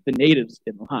to keep the natives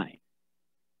in line.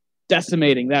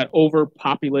 Decimating that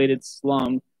overpopulated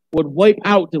slum would wipe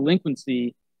out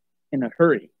delinquency in a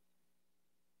hurry.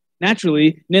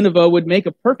 Naturally, Nineveh would make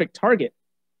a perfect target.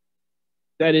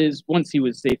 That is, once he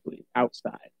was safely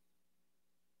outside.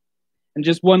 And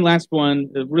just one last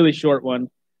one, a really short one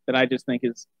that I just think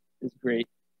is great,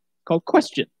 called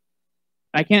Question.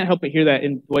 I can't help but hear that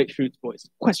in Dwight Schrute's voice.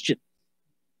 Question.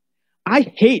 I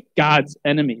hate God's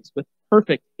enemies with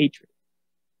perfect hatred.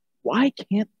 Why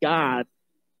can't God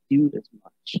do as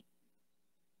much?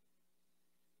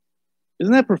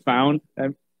 Isn't that profound?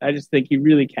 I just think he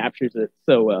really captures it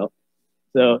so well.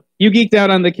 So you geeked out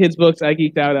on the kids' books. I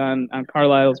geeked out on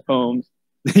Carlyle's poems.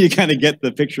 You kind of get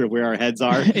the picture of where our heads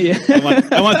are. Yeah.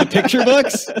 I want the picture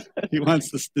books. He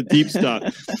wants the deep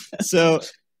stuff. So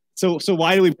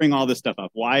why do we bring all this stuff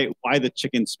up? Why the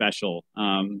chicken special?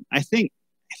 I think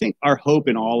our hope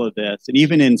in all of this, and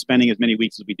even in spending as many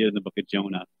weeks as we did in the book of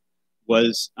Jonah,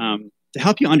 was to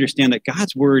help you understand that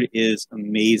God's word is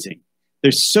amazing.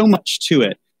 There's so much to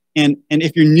it. And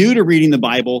if you're new to reading the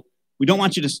Bible, we don't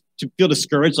want you to feel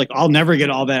discouraged, like, I'll never get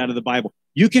all that out of the Bible.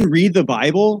 You can read the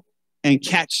Bible and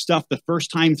catch stuff the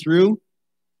first time through,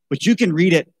 but you can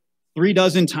read it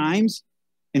 36 times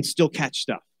and still catch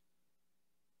stuff.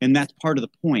 And that's part of the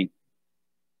point.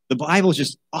 The Bible is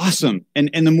just awesome. And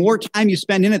the more time you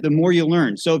spend in it, the more you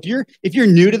learn. So if you're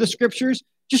new to the scriptures,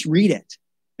 just read it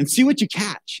and see what you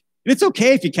catch. And it's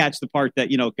okay if you catch the part that,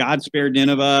 God spared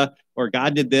Nineveh, or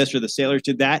God did this, or the sailors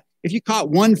did that. If you caught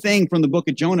one thing from the book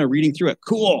of Jonah reading through it,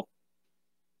 cool.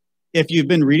 If you've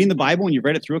been reading the Bible and you've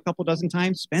read it through a couple dozen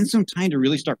times, spend some time to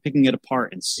really start picking it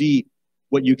apart and see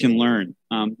what you can learn.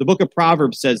 The book of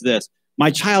Proverbs says this: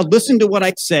 my child, listen to what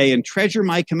I say and treasure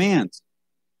my commands.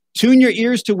 Tune your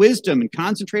ears to wisdom and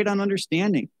concentrate on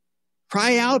understanding.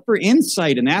 Cry out for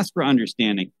insight and ask for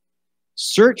understanding.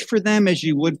 Search for them as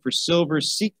you would for silver.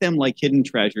 Seek them like hidden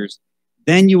treasures.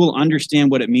 Then you will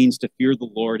understand what it means to fear the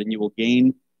Lord, and you will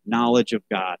gain knowledge of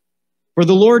God. For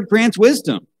the Lord grants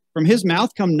wisdom. From his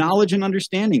mouth come knowledge and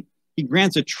understanding. He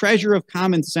grants a treasure of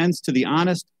common sense to the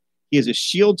honest. He is a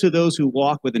shield to those who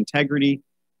walk with integrity.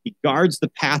 He guards the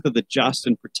path of the just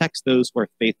and protects those who are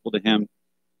faithful to him.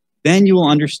 Then you will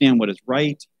understand what is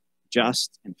right,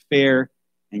 just, and fair,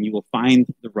 and you will find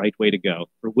the right way to go.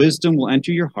 For wisdom will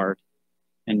enter your heart,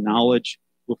 and knowledge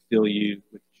will fill you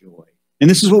with joy. And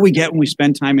this is what we get when we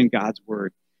spend time in God's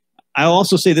word. I'll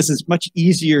also say this is much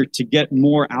easier to get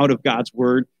more out of God's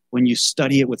word when you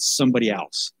study it with somebody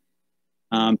else.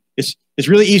 It's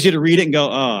really easy to read it and go,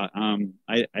 I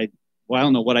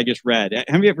don't know what I just read.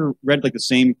 Have you ever read like the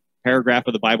same paragraph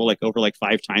of the Bible over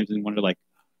 5 times and wondered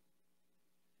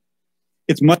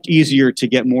it's much easier to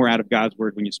get more out of God's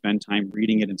word when you spend time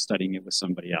reading it and studying it with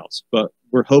somebody else. But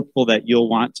we're hopeful that you'll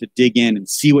want to dig in and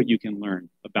see what you can learn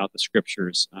about the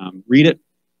scriptures. Read it,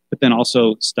 but then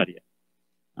also study it.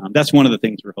 That's one of the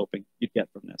things we're hoping you'd get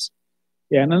from this.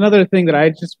 Yeah, and another thing that I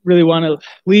just really want to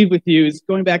leave with you is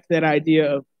going back to that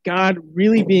idea of God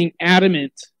really being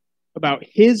adamant about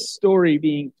his story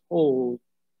being told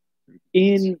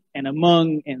in and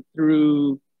among and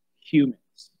through humans.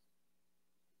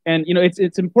 And,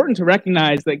 it's important to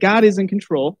recognize that God is in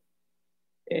control,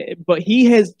 but he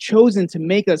has chosen to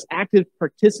make us active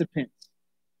participants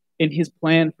in his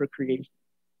plan for creation.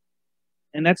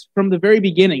 And that's from the very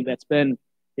beginning, that's been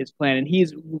his plan. And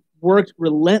he's worked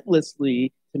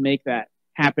relentlessly to make that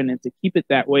happen and to keep it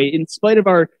that way, in spite of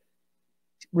our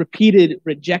repeated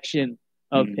rejection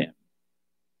of him.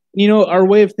 Our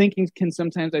way of thinking can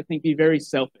sometimes, I think, be very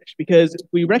selfish, because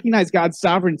we recognize God's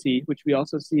sovereignty, which we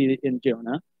also see in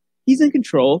Jonah. He's in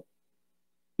control.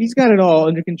 He's got it all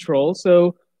under control.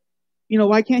 So,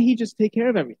 why can't he just take care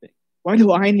of everything? Why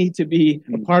do I need to be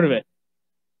a part of it?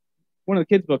 One of the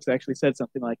kids' books actually said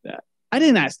something like that. I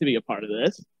didn't ask to be a part of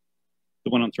this.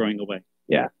 The one I'm throwing away.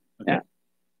 Yeah. Okay. Yeah.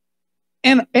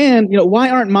 And you know, why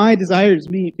aren't my desires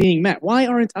being met? Why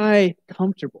aren't I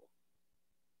comfortable?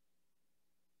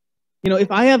 You know,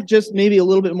 if I have just maybe a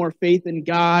little bit more faith in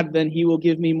God, then he will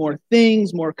give me more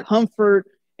things, more comfort,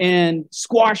 and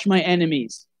squash my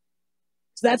enemies.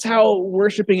 So that's how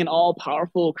worshiping an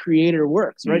all-powerful creator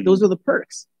works, right? Those are the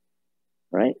perks,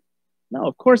 right? No,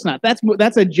 of course not.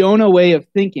 That's a Jonah way of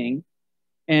thinking,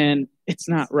 and it's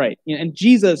not right. You know, and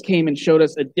Jesus came and showed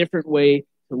us a different way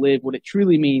to live, what it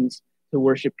truly means to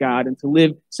worship God and to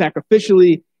live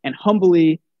sacrificially and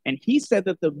humbly. And he said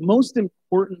that the most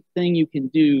important thing you can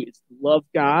do is to love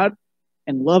God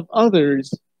and love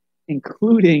others,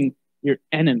 including your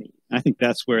enemies. I think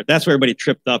that's where everybody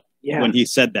tripped up when he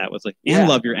said that, was like, and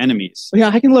love your enemies. Yeah,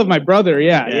 I can love my brother.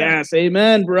 Yeah. Yes.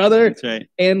 Amen, brother. That's right.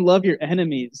 And love your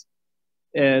enemies.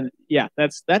 And yeah,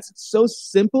 that's so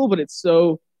simple, but it's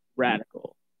so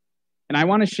radical. And I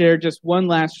want to share just one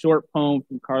last short poem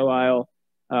from Carlyle.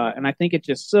 And I think it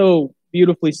just so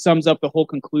beautifully sums up the whole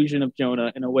conclusion of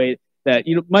Jonah in a way that,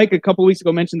 you know, Mike, a couple weeks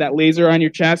ago mentioned that laser on your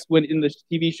chest when in the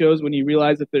TV shows, when you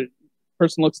realize that the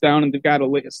person looks down and they've got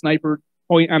a sniper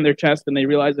point on their chest and they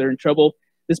realize they're in trouble.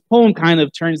 This poem kind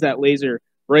of turns that laser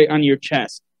right on your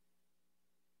chest.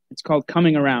 It's called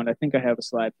Coming Around. I think I have a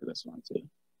slide for this one too.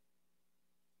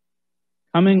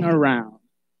 Coming Around.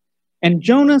 And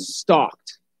Jonah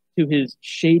stalked to his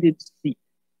shaded seat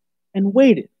and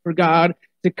waited for God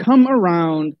to come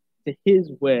around to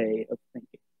his way of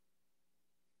thinking.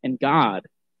 And God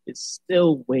is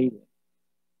still waiting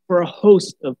for a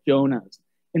host of Jonahs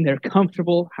in their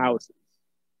comfortable houses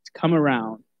to come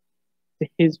around to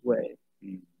his way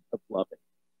of loving.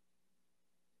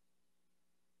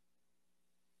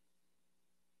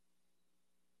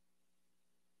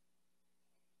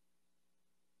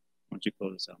 Why don't you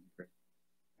close us out in prayer?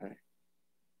 All right.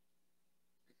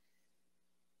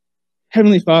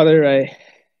 Heavenly Father, I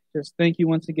just thank you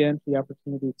once again for the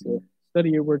opportunity to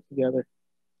study your word together.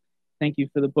 Thank you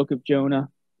for the book of Jonah.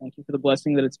 Thank you for the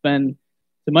blessing that it's been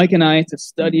to Mike and I to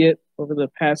study it over the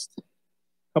past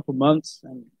couple months.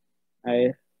 And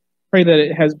I pray that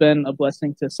it has been a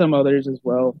blessing to some others as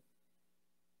well.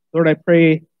 Lord, I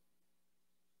pray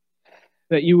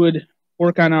that you would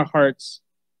work on our hearts,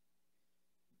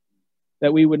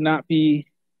 that we would not be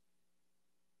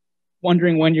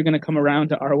wondering when you're going to come around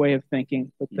to our way of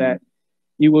thinking, but that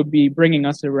you would be bringing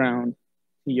us around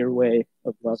to your way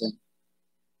of loving.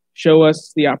 Show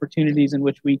us the opportunities in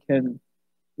which we can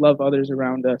love others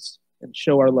around us and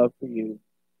show our love for you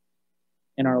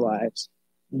in our lives.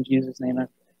 In Jesus' name I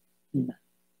pray. Amen.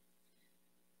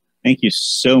 Thank you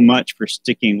so much for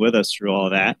sticking with us through all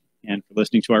of that and for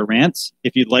listening to our rants.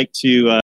 If you'd like to